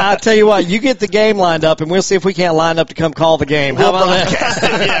 Well, I tell you what, you get the game lined up, and we'll see if we can't line up to come call the game. How about that?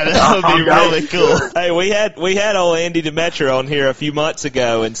 Yeah, that would be really cool. Hey, we had old Andy Demetra on here a few months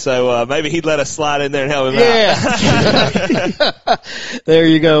ago, and so maybe he'd let us slide in there and help him out. There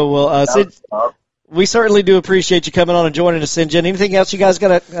you go. Well, we certainly do appreciate you coming on and joining us, Synjyn. Anything else you guys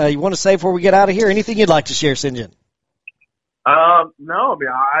you want to say before we get out of here? Anything you'd like to share, Synjyn? No,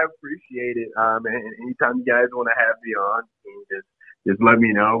 I appreciate it. And anytime you guys want to have me on, just let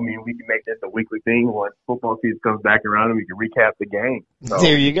me know. We can make this a weekly thing once football season comes back around, and we can recap the game. So,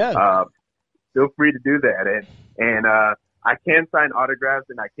 there you go. Feel free to do that, and I can sign autographs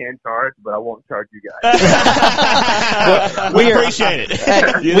and I can charge, but I won't charge you guys. We appreciate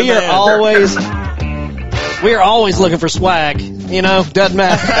it. We are always looking for swag. Doesn't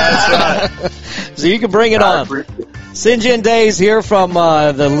matter. That's right. So you can bring it on. Synjyn Days here from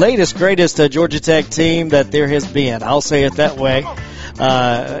the latest, greatest Georgia Tech team that there has been. I'll say it that way.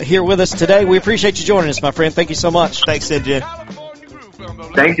 Here with us today. We appreciate you joining us, my friend. Thank you so much. Thanks, Synjyn.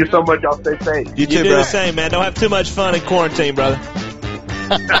 Thank you so much. Y'all stay safe. You do the same, man. Don't have too much fun in quarantine, brother.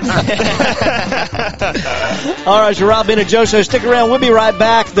 All right, your Rob Ben and Joe Show. Stick around. We'll be right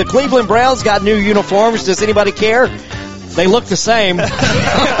back. The Cleveland Browns got new uniforms. Does anybody care? They look the same.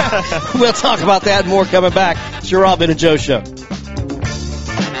 We'll talk about that and more coming back. It's your Rob Ben and Joe Show. Let's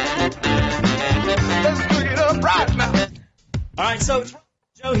pick it up right now. All right, so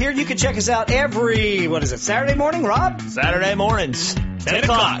Joe here. You can check us out every, Saturday morning, Rob? Saturday mornings, 10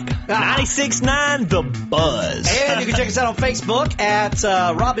 o'clock. 96.9 The Buzz. And you can check us out on Facebook at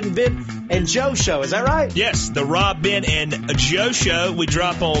Robin, Ben, and Joe Show. Is that right? Yes, the Rob, Ben, and Joe Show. We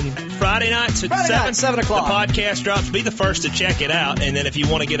drop on Friday nights at 7 o'clock. The podcast drops. Be the first to check it out. And then if you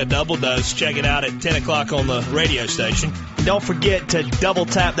want to get a double dose, check it out at 10 o'clock on the radio station. Don't forget to double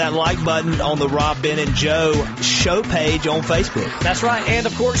tap that like button on the Rob, Ben, and Joe show page on Facebook. That's right. And,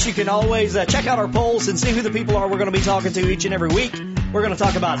 of course, you can always check out our polls and see who the people are we're going to be talking to each and every week. We're going to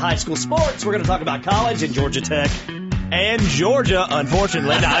talk about high school sports. We're going to talk about college and Georgia Tech. And Georgia,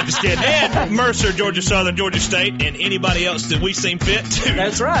 unfortunately. No, I'm just kidding. And Mercer, Georgia Southern, Georgia State, and anybody else that we seem fit to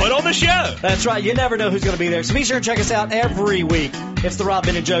That's right. put on the show. That's right. You never know who's going to be there. So be sure to check us out every week. It's the Rob,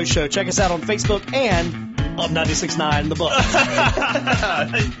 Ben, and Joe Show. Check us out on Facebook and on 96.9 The Buzz.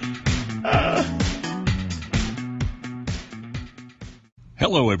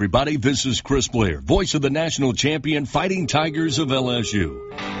 Hello, everybody. This is Chris Blair, voice of the national champion Fighting Tigers of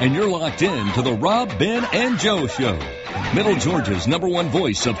LSU. And you're locked in to the Rob, Ben, and Joe Show, Middle Georgia's #1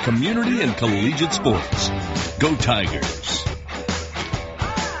 voice of community and collegiate sports. Go Tigers.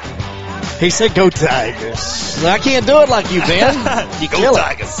 He said, "Go Tigers." I can't do it like you, Ben. You Go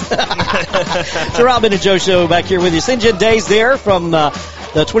Tigers. It's the Rob, Ben, and Joe Show back here with you. Synjyn Days there from the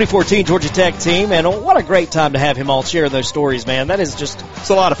 2014 Georgia Tech team, and what a great time to have him all share those stories, man. That is just It's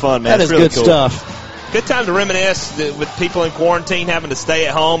a lot of fun, man. that is It's really good cool. stuff. Good time to reminisce with people in quarantine having to stay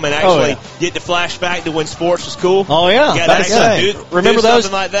at home and actually get to flashback to when sports was cool. Oh yeah, Got to back then. actually Remember do those?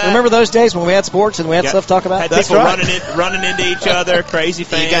 something like that. Remember those days when we had sports and we had stuff to talk about? Had That's people right. running into each other, crazy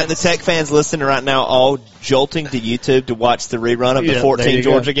fans. You got the Tech fans listening right now all jolting to YouTube to watch the rerun of the there 14 you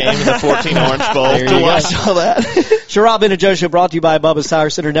Georgia game and the 14 Orange Bowl There to you watch go. all that. Rob, Ben, and Joe Show brought to you by Bubba's Tire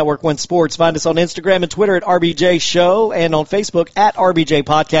Center Network One Sports. Find us on Instagram and Twitter at RBJShow and on Facebook at RBJ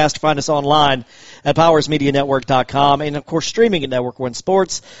Podcast. Find us online at PowersMediaNetwork.com and, of course, streaming at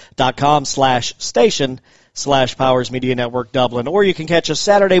NetworkOneSports.com/station/Powers Media Network Dublin. Or you can catch us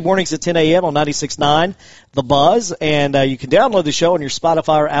Saturday mornings at 10 a.m. on 96.9 The Buzz, and you can download the show on your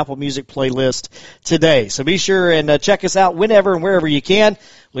Spotify or Apple Music playlist today. So be sure and check us out whenever and wherever you can.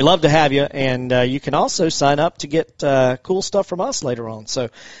 We love to have you, and you can also sign up to get cool stuff from us later on. So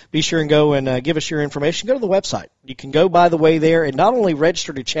be sure and go and give us your information. Go to the website. You can go, by the way, there and not only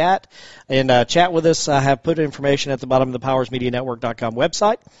register to chat and chat with us. I have put information at the bottom of the PowersMediaNetwork.com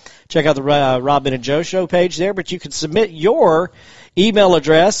website. Check out the Rob, Ben, and Joe Show page there, but you can submit your email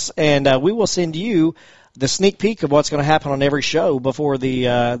address, and we will send you the sneak peek of what's going to happen on every show before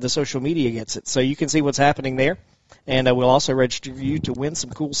the social media gets it. So you can see what's happening there. And we'll also register you to win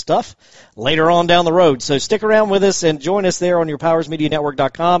some cool stuff later on down the road. So stick around with us and join us there on your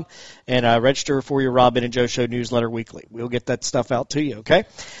PowersMediaNetwork.com and register for your Rob, Ben, and Joe Show newsletter weekly. We'll get that stuff out to you, okay?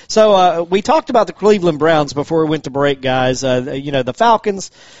 So we talked about the Cleveland Browns before we went to break, guys. The Falcons,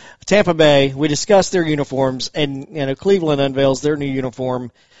 Tampa Bay, we discussed their uniforms, and Cleveland unveils their new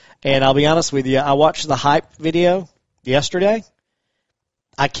uniform. And I'll be honest with you, I watched the hype video yesterday.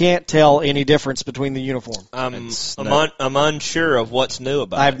 I can't tell any difference between the uniform. I'm unsure of what's new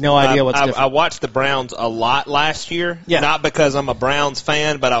about it. I have no idea what's different. I watched the Browns a lot last year, not because I'm a Browns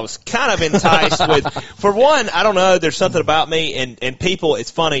fan, but I was kind of enticed with, for one, I don't know, there's something about me, and people,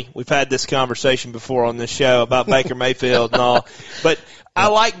 it's funny, we've had this conversation before on this show about Baker Mayfield and all, but I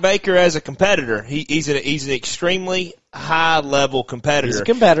like Baker as a competitor. He's an extremely high-level competitor. He's a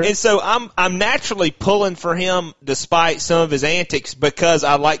competitor. And so I'm naturally pulling for him despite some of his antics because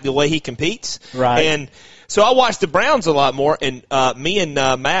I like the way he competes. Right. And so I watched the Browns a lot more, and me and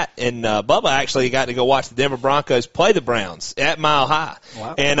Matt and Bubba actually got to go watch the Denver Broncos play the Browns at Mile High.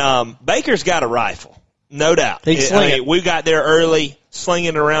 Wow. And Baker's got a rifle, no doubt. He's slinging. We got there early,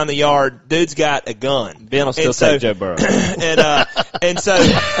 slinging around the yard. Dude's got a gun. Ben will still take Joe Burrow. And so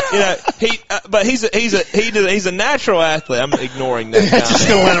but he's a natural athlete. I'm ignoring that. Just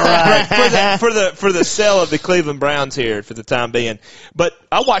going right. for the sale of the Cleveland Browns here for the time being. But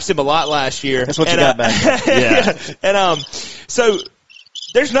I watched him a lot last year. That's what you got back there. Yeah. And so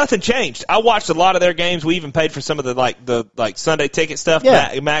there's nothing changed. I watched a lot of their games. We even paid for some of the Sunday ticket stuff.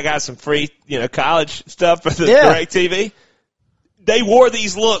 Yeah. Matt got some free college stuff for the DirecTV. They wore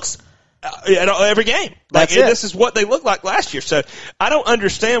these looks every game. This is what they looked like last year. So I don't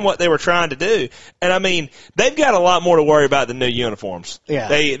understand what they were trying to do. And I mean, they've got a lot more to worry about than new uniforms. Yeah.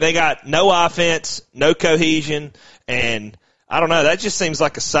 They got no offense, no cohesion, and I don't know. That just seems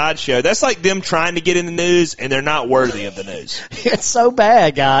like a sideshow. That's like them trying to get in the news, and they're not worthy of the news. It's so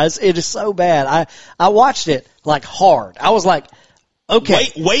bad, guys. It is so bad. I watched it hard. I was like,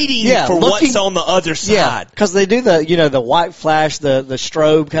 Okay. Waiting Yeah, for what's on the other side. Yeah, because they do the white flash, the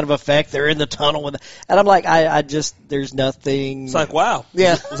strobe kind of effect. They're in the tunnel and I'm like, I just there's nothing. It's like, wow.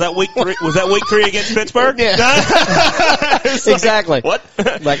 Yeah. Was that week 3? Was that week 3 against Pittsburgh? Yeah. It's like, Exactly. What?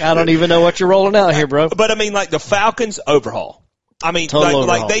 Like, I don't even know what you're rolling out here, bro. But I mean, like the Falcons overhaul. I mean, Total overhaul.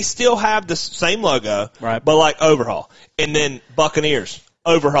 like they still have the same logo, Right. but like overhaul. And then Buccaneers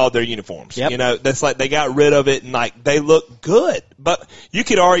overhauled their uniforms. Yep. You know, that's like they got rid of it and like they look good. But you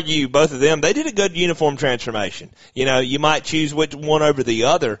could argue both of them, they did a good uniform transformation. You know, you might choose which one over the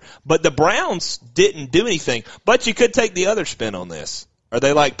other, but the Browns didn't do anything. But you could take the other spin on this. Are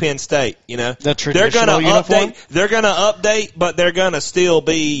they like Penn State, you know? The traditional uniform? They're going to update, but they're going to still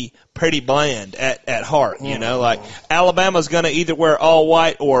be pretty bland at heart, you know? Like Alabama's going to either wear all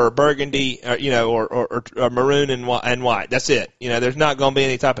white or burgundy, or, you know, or maroon and white. That's it. You know, there's not going to be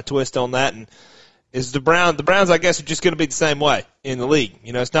any type of twist on that. And is the Browns, I guess, are just going to be the same way in the league.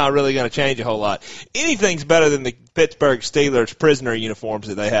 You know, it's not really going to change a whole lot. Anything's better than the Pittsburgh Steelers prisoner uniforms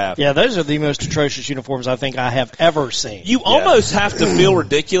that they have. Yeah, those are the most atrocious uniforms I think I have ever seen. You almost have to feel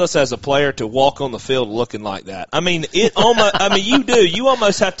ridiculous as a player to walk on the field looking like that. I mean, you do. You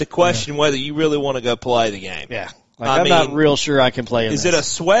almost have to question whether you really want to go play the game. Yeah. I'm not real sure I can play in Is this. it a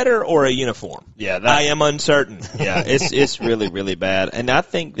sweater or a uniform? Yeah, I am uncertain. Yeah, it's really, really bad. And I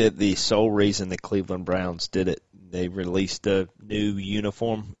think that the sole reason the Cleveland Browns did it, they released a new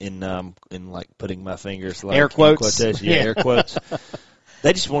uniform in like putting my fingers like air quotes. air quotes.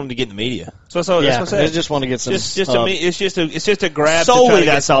 They just wanted to get in the media. So that's what I They said. just want to get some. It's just a grab. Solely, to try to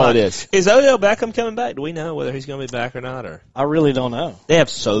that's get all money. it is. Is Odell Beckham coming back? Do we know whether he's going to be back or not? Or I really don't know. They have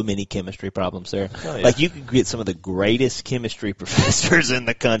so many chemistry problems there. Oh, yeah. Like you could get some of the greatest chemistry professors in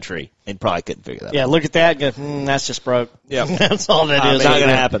the country and probably couldn't figure that out. Yeah, look at that. Go, that's just broke. Yeah. That's all that is. It's not right going to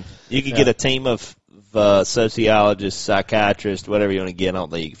there. happen. You could get a team of sociologists, psychiatrists, whatever you want to get. I don't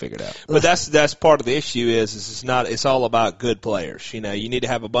think you can figure it out. But that's part of the issue is it's all about good players. You know, you need to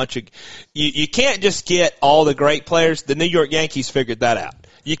have a bunch of you can't just get all the great players. The New York Yankees figured that out.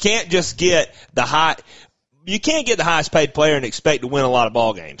 You can't just get the highest paid player and expect to win a lot of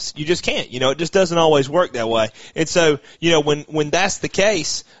ball games. You just can't. You know, it just doesn't always work that way. And so, you know, when that's the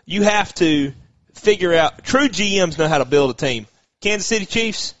case, you have to figure out true GMs know how to build a team. Kansas City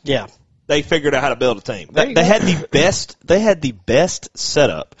Chiefs, Yeah. they figured out how to build a team. They had the best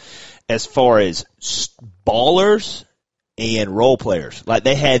setup as far as ballers and role players. Like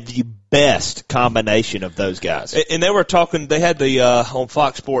they had the best combination of those guys. And they were talking. They had the on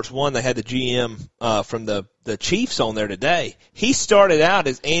Fox Sports 1. They had the GM from the Chiefs on there today. He started out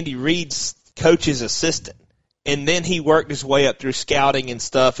as Andy Reid's coach's assistant, and then he worked his way up through scouting and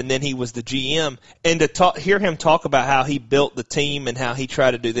stuff, and then he was the GM. And to hear him talk about how he built the team and how he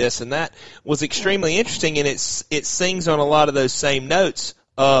tried to do this and that was extremely interesting. And it sings on a lot of those same notes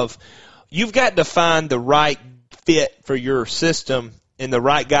of you've got to find the right fit for your system and the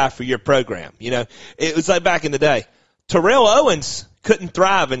right guy for your program. You know, it was like back in the day. Terrell Owens couldn't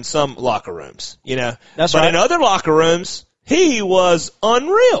thrive in some locker rooms, you know. That's but right. in other locker rooms, he was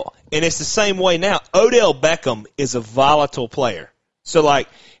unreal. And it's the same way now. Odell Beckham is a volatile player. So, like,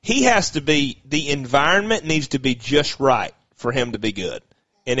 he has to be – the environment needs to be just right for him to be good.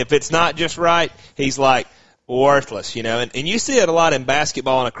 And if it's not just right, he's, like, worthless, you know. And you see it a lot in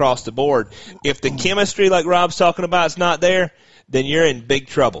basketball and across the board. If the chemistry, like Rob's talking about, is not there, then you're in big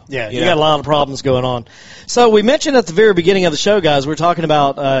trouble. Yeah, you got a lot of problems going on. So we mentioned at the very beginning of the show, guys, we're talking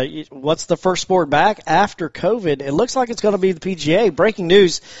about what's the first sport back after COVID. It looks like it's going to be the PGA. Breaking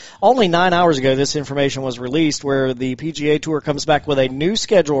news, only 9 hours ago this information was released where the PGA Tour comes back with a new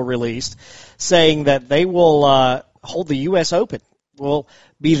schedule released saying that they will hold the U.S. Open. Will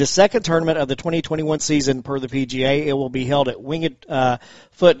be the second tournament of the 2021 season per the PGA. It will be held at Winged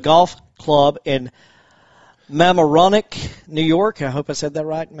Foot Golf Club in Mamaroneck, New York. I hope I said that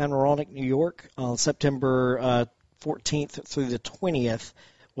right. Mamaroneck, New York. On September 14th through the 20th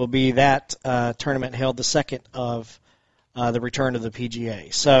will be that tournament held, the second of the return of the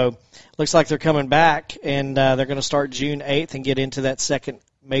PGA. So looks like they're coming back, and they're going to start June 8th and get into that second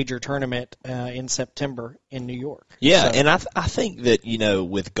major tournament in September in New York. Yeah, So, and I think that, you know,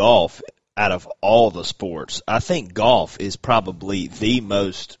 with golf, out of all the sports, I think golf is probably the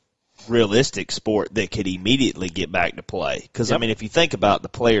most realistic sport that could immediately get back to play. Because, I mean, if you think about the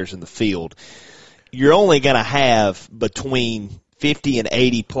players in the field, you're only going to have between 50 and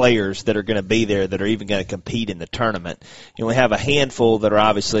 80 players that are going to be there that are even going to compete in the tournament. You only have a handful that are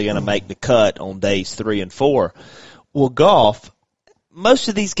obviously going to make the cut on days 3 and 4. Well, golf, most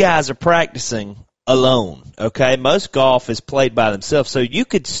of these guys are practicing alone, okay? Most golf is played by themselves, so you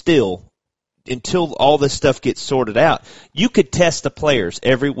could still until all this stuff gets sorted out, you could test the players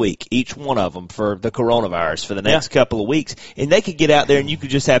every week, each one of them, for the coronavirus for the next couple of weeks, and they could get out there and you could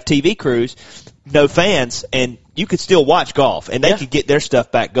just have TV crews, no fans, and you could still watch golf, and they could get their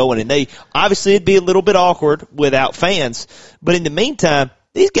stuff back going. And they obviously it'd be a little bit awkward without fans, but in the meantime,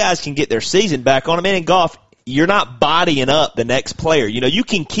 these guys can get their season back on them. And in golf, you're not bodying up the next player. You know, you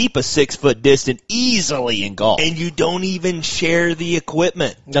can keep a 6-foot distance easily in golf. And you don't even share the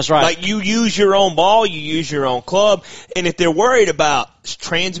equipment. That's right. Like, you use your own ball, you use your own club, and if they're worried about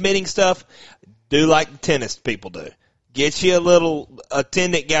transmitting stuff, do like the tennis people do. Get you a little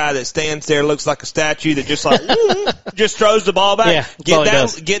attendant guy that stands there, looks like a statue that just like, just throws the ball back.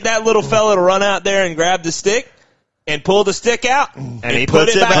 Yeah, get that little fella to run out there and grab the stick. And pull the stick out and he put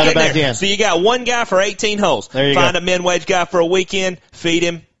puts it back in there. in. So you got one guy for 18 holes. There you Find go. a min-wage guy for a weekend, feed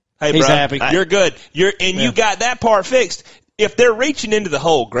him. Hey, He's bro, happy. you're good. You got that part fixed. If they're reaching into the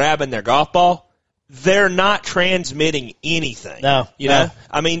hole, grabbing their golf ball, they're not transmitting anything. No, You know? no.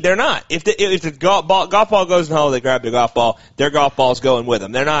 I mean, they're not. If the golf ball goes in the hole, they grab the golf ball, their golf ball's going with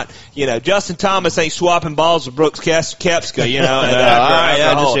them. They're not, Justin Thomas ain't swapping balls with Brooks Koepka, All right,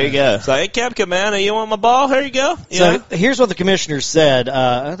 after there you go. So, hey, Koepka, man, you want my ball? Here you go. Here's what the commissioner said.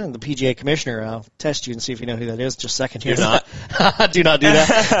 I think the PGA commissioner, I'll test you and see if you know who that is. Just a second here. You're not. I do not do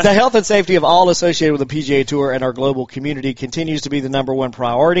that. The health and safety of all associated with the PGA Tour and our global community continues to be the number one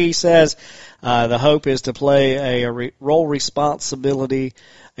priority, he says. The hope is to play a role responsibility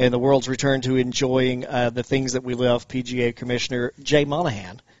in the world's return to enjoying the things that we love, PGA Commissioner Jay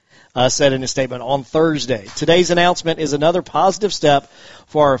Monahan said in a statement on Thursday. Today's announcement is another positive step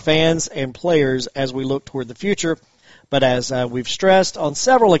for our fans and players as we look toward the future. But as we've stressed on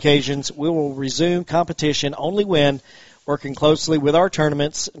several occasions, we will resume competition only when, working closely with our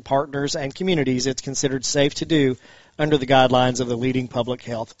tournaments, partners, and communities, it's considered safe to do under the guidelines of the leading public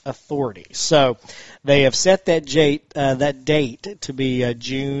health authorities. So they have set that date to be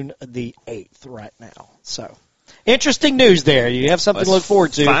June the 8th right now. So interesting news there. You have something to look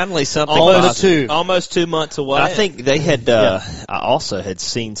forward to. Finally something Almost 2 months away. I think they had. I also had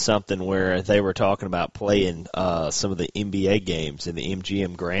seen something where they were talking about playing some of the NBA games in the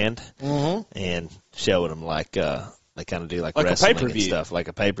MGM Grand and showing them like they kind of do like wrestling and stuff, like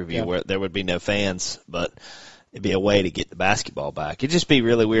a pay-per-view where there would be no fans, but it'd be a way to get the basketball back. It'd just be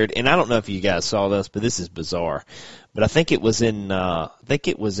really weird. And I don't know if you guys saw this, but this is bizarre. But I think it was in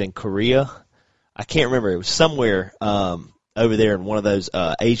Korea. I can't remember. It was somewhere over there in one of those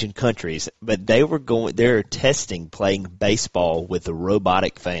Asian countries. But they were testing playing baseball with the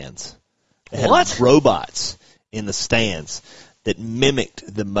robotic fans. They had robots in the stands that mimicked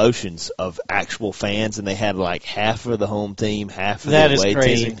the motions of actual fans, and they had like half of the home team, half of the away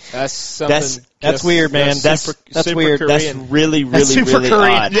team. That's something. That's weird, man. That's weird. Korean. That's really Korean.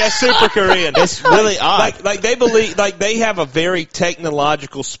 odd. That's super Korean. That's really odd. Like they believe, like they have a very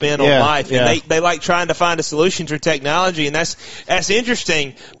technological spin on life, and they like trying to find a solution through technology, and that's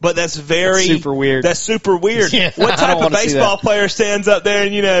interesting, but that's super weird. That's super weird. Yeah, what type of baseball player stands up there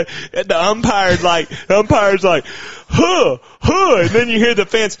and the umpire's like, and then you hear the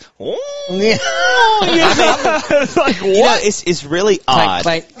fans, it's like what? It's really odd.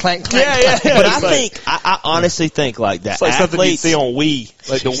 Clank, clank, clank. But I honestly think like that. It's like something you see on Wii,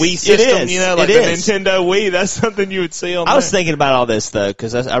 like the Wii system, like the Nintendo Wii. That's something you would see on. I was thinking about all this though,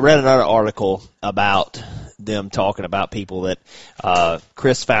 because I read another article about them talking about people that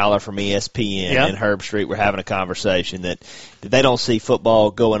Chris Fowler from ESPN and Herb Street were having a conversation that they don't see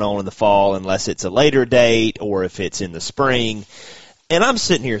football going on in the fall unless it's a later date or if it's in the spring. And I'm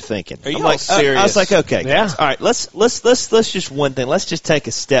sitting here thinking, are you I'm like, serious? I was like, okay, guys, all right, let's just one thing. Let's just take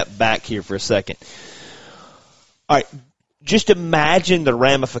a step back here for a second. All right, just imagine the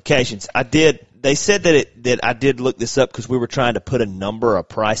ramifications. They said that I did look this up because we were trying to put a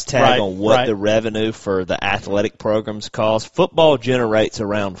price tag on what the revenue for the athletic programs cost. Football generates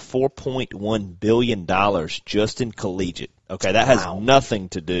around $4.1 billion just in collegiate. Okay, that has nothing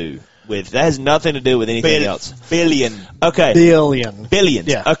to do with anything else. Billion. Okay. Billion.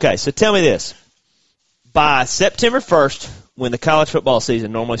 Yeah. Okay, so tell me this. By September 1st, when the college football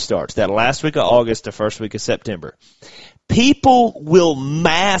season normally starts, that last week of August to first week of September, people will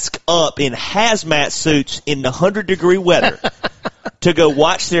mask up in hazmat suits in the 100-degree weather to go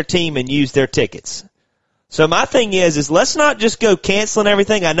watch their team and use their tickets. So my thing is let's not just go canceling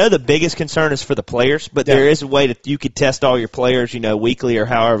everything. I know the biggest concern is for the players, but there is a way that you could test all your players, weekly or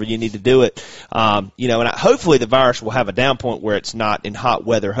however you need to do it. And hopefully the virus will have a down point where it's not in hot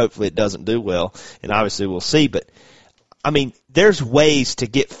weather. Hopefully it doesn't do well, and obviously we'll see. But I mean, there's ways to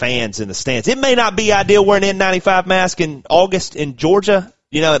get fans in the stands. It may not be ideal wearing an N95 mask in August in Georgia.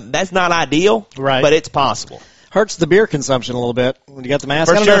 That's not ideal, right? But it's possible. Hurts the beer consumption a little bit when you got the mask.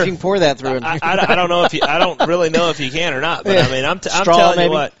 For I don't know sure. if you can pour that through. I don't know if I don't really know if you can or not. But Yeah. I mean, I'm Straw, telling maybe?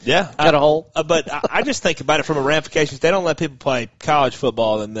 you what. Yeah. Got a hole. But I just think about it from a ramifications. They don't let people play college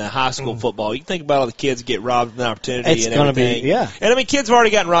football and the high school football. You think about all the kids get robbed of an opportunity. It's and going to everything. be, yeah. And I mean, kids have already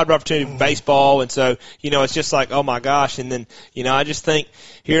gotten robbed of opportunity in baseball, and so it's just like, oh my gosh. And then I just think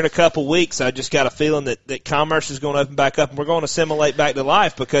here in a couple weeks, I just got a feeling that commerce is going to open back up, and we're going to assimilate back to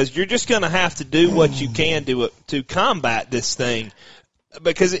life because you're just going to have to do what you can do to combat this thing.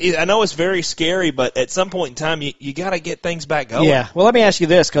 Because I know it's very scary, but at some point in time, you got to get things back going. Yeah. Well, let me ask you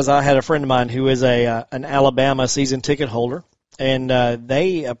this, because I had a friend of mine who is an Alabama season ticket holder, and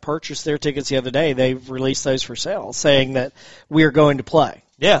they purchased their tickets the other day. They've released those for sale, saying that we are going to play.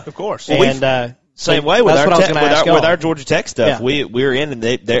 Yeah, of course. And Same way with with our Georgia Tech stuff. Yeah. We're in, and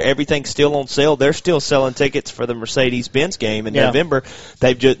everything's still on sale. They're still selling tickets for the Mercedes-Benz game in November.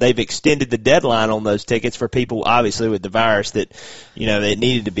 They've extended the deadline on those tickets for people, obviously with the virus that that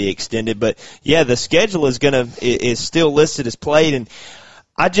needed to be extended. But yeah, the schedule is still listed as played, and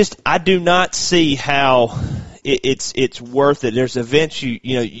I do not see how it's worth it. There's events you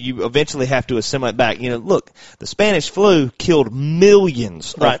eventually have to assimilate back. Look, the Spanish flu killed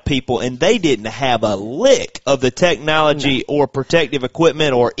millions of people, and they didn't have a lick of the technology or protective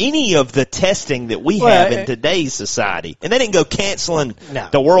equipment or any of the testing that we have in today's society. And they didn't go canceling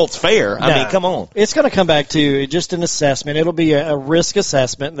the World's Fair. I mean, come on. It's going to come back to just an assessment. It'll be a risk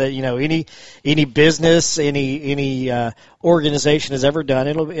assessment that any business, any organization has ever done.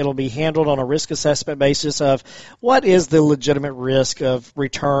 It'll be handled on a risk assessment basis of what is the legitimate risk of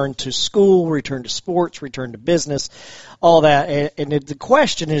return to school, return to sports, return to business, all that. And the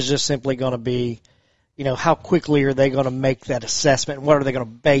question is just simply going to be, how quickly are they going to make that assessment, and what are they going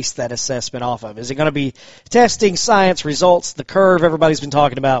to base that assessment off of? Is it going to be testing, science, results, the curve everybody's been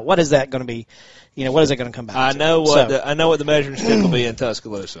talking about? What is that going to be? What is it going to come back to? I know what the measuring stick will be in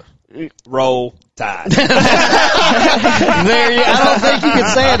Tuscaloosa. Roll Tide. I don't think you can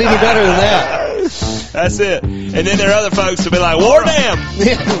say it any better than that. That's it. And then there are other folks who'll be like, War Dam!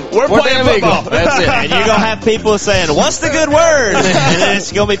 We're playing football. That's it. And you're going to have people saying, what's the good word? And then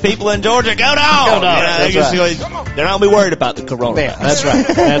it's going to be people in Georgia, go Dogs! Go Dogs. They're not going to be worried about the corona. Yeah, that's right.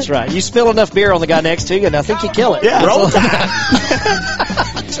 That's right. You spill enough beer on the guy next to you, and I think you kill it. Yeah, Roll Tide.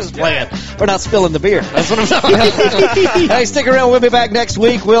 Just playing. We're not spilling the beer. That's what I'm talking about. Hey, stick around. We'll be back next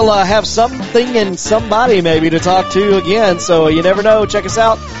week. We'll have something and somebody maybe to talk to again. So you never know. Check us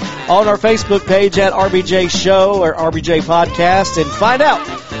out on our Facebook page at RBJShow or RBJ Podcast and find out.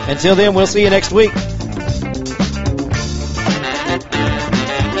 Until then, we'll see you next week. Let's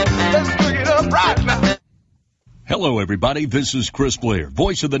pick it up right now. Hello, everybody. This is Chris Blair,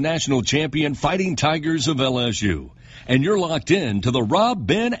 voice of the national champion Fighting Tigers of LSU. And you're locked in to the Rob,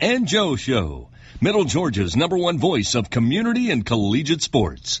 Ben, and Joe Show, Middle Georgia's #1 voice of community and collegiate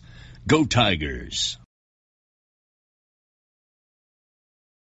sports. Go Tigers.